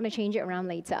in front. We're going to change it around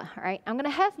later, all right? I'm going to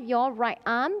have your right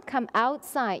arm come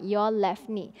outside your left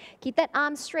knee. Keep that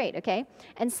arm straight, okay?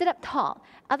 And sit up tall.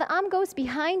 Other arm goes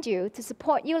behind you to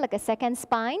support you like a second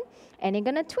spine. And you're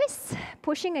going to twist,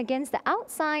 pushing against the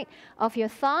outside of your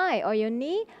thigh or your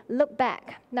knee. Look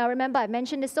back. Now remember, I've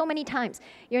mentioned this so many times.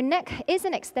 Your neck is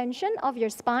an extension of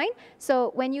your spine.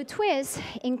 So when you twist,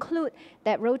 include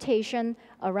that rotation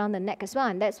around the neck as well.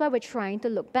 And that's why we're trying to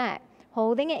look back.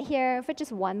 Holding it here for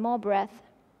just 1 more breath.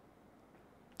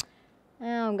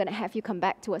 Now I'm going to have you come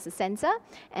back towards the center,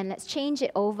 and let's change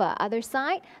it over. Other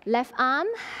side, left arm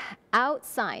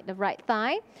outside the right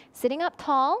thigh, sitting up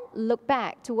tall, look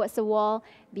back towards the wall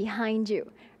behind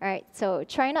you. All right, so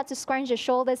try not to scrunch the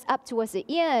shoulders up towards the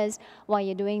ears while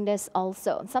you're doing this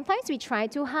also. Sometimes we try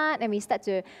too hard and we start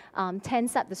to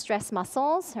tense up the stress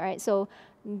muscles. All right, so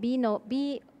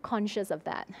be conscious of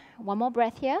that. 1 more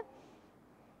breath here.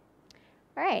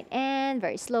 All right, and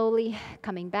very slowly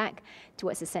coming back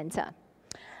towards the center.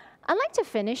 I'd like to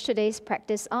finish today's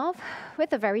practice off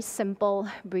with a very simple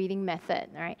breathing method,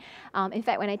 all right? In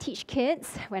fact, when I teach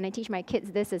my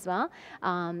kids this as well,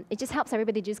 it just helps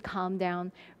everybody just calm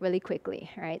down really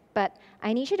quickly, right? But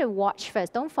I need you to watch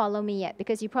first. Don't follow me yet,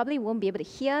 because you probably won't be able to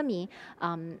hear me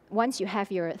once you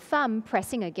have your thumb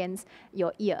pressing against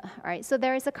your ear, all right? So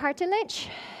there is a cartilage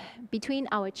between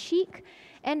our cheek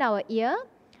and our ear.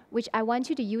 which I want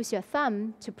you to use your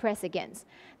thumb to press against.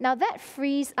 Now that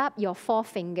frees up your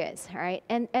forefingers, right?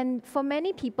 And for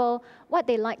many people, what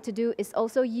they like to do is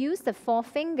also use the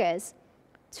forefingers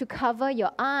to cover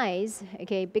your eyes,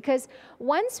 okay? Because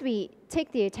once we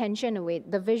take the attention away,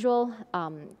 the visual,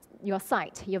 your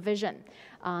sight, your vision,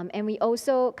 and we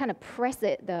also kind of press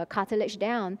the cartilage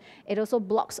down, it also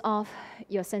blocks off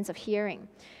your sense of hearing.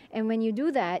 And when you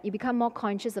do that, you become more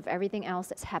conscious of everything else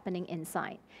that's happening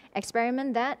inside.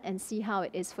 Experiment that and see how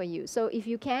it is for you. So if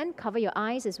you can, cover your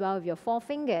eyes as well with your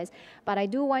forefingers, but I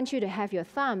do want you to have your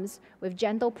thumbs with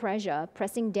gentle pressure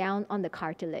pressing down on the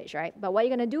cartilage, right? But what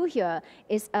you're gonna do here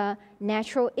is a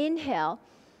natural inhale,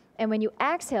 and when you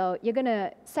exhale, you're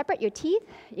gonna separate your teeth,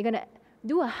 you're gonna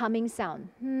do a humming sound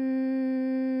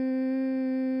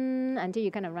until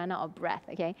you kind of run out of breath,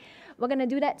 okay? We're gonna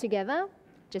do that together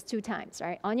just 2 times,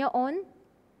 right? On your own,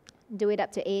 do it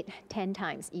up to 8, 10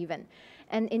 times even.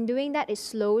 And in doing that, it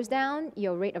slows down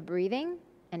your rate of breathing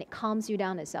and it calms you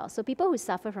down as well. So people who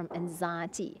suffer from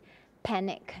anxiety,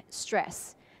 panic,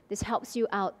 stress, this helps you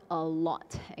out a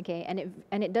lot, okay?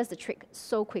 And it does the trick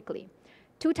so quickly.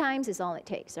 2 times is all it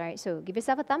takes, right? So give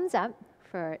yourself a thumbs up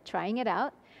for trying it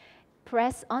out.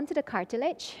 Press onto the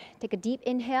cartilage, take a deep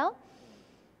inhale,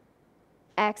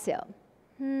 exhale.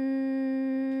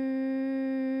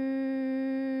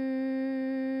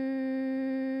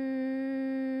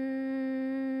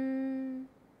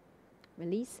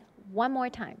 Release 1 more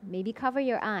time. Maybe cover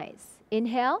your eyes.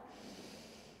 Inhale,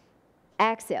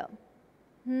 exhale.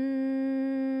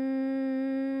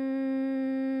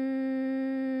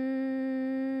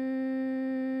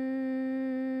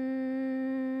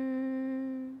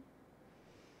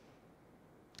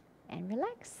 And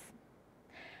relax.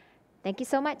 Thank you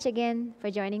so much again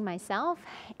for joining myself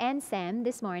and Sam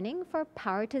this morning for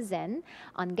Power to Zen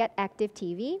on Get Active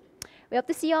TV. We hope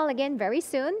to see you all again very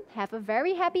soon. Have a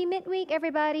very happy midweek,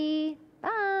 everybody.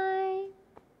 Bye.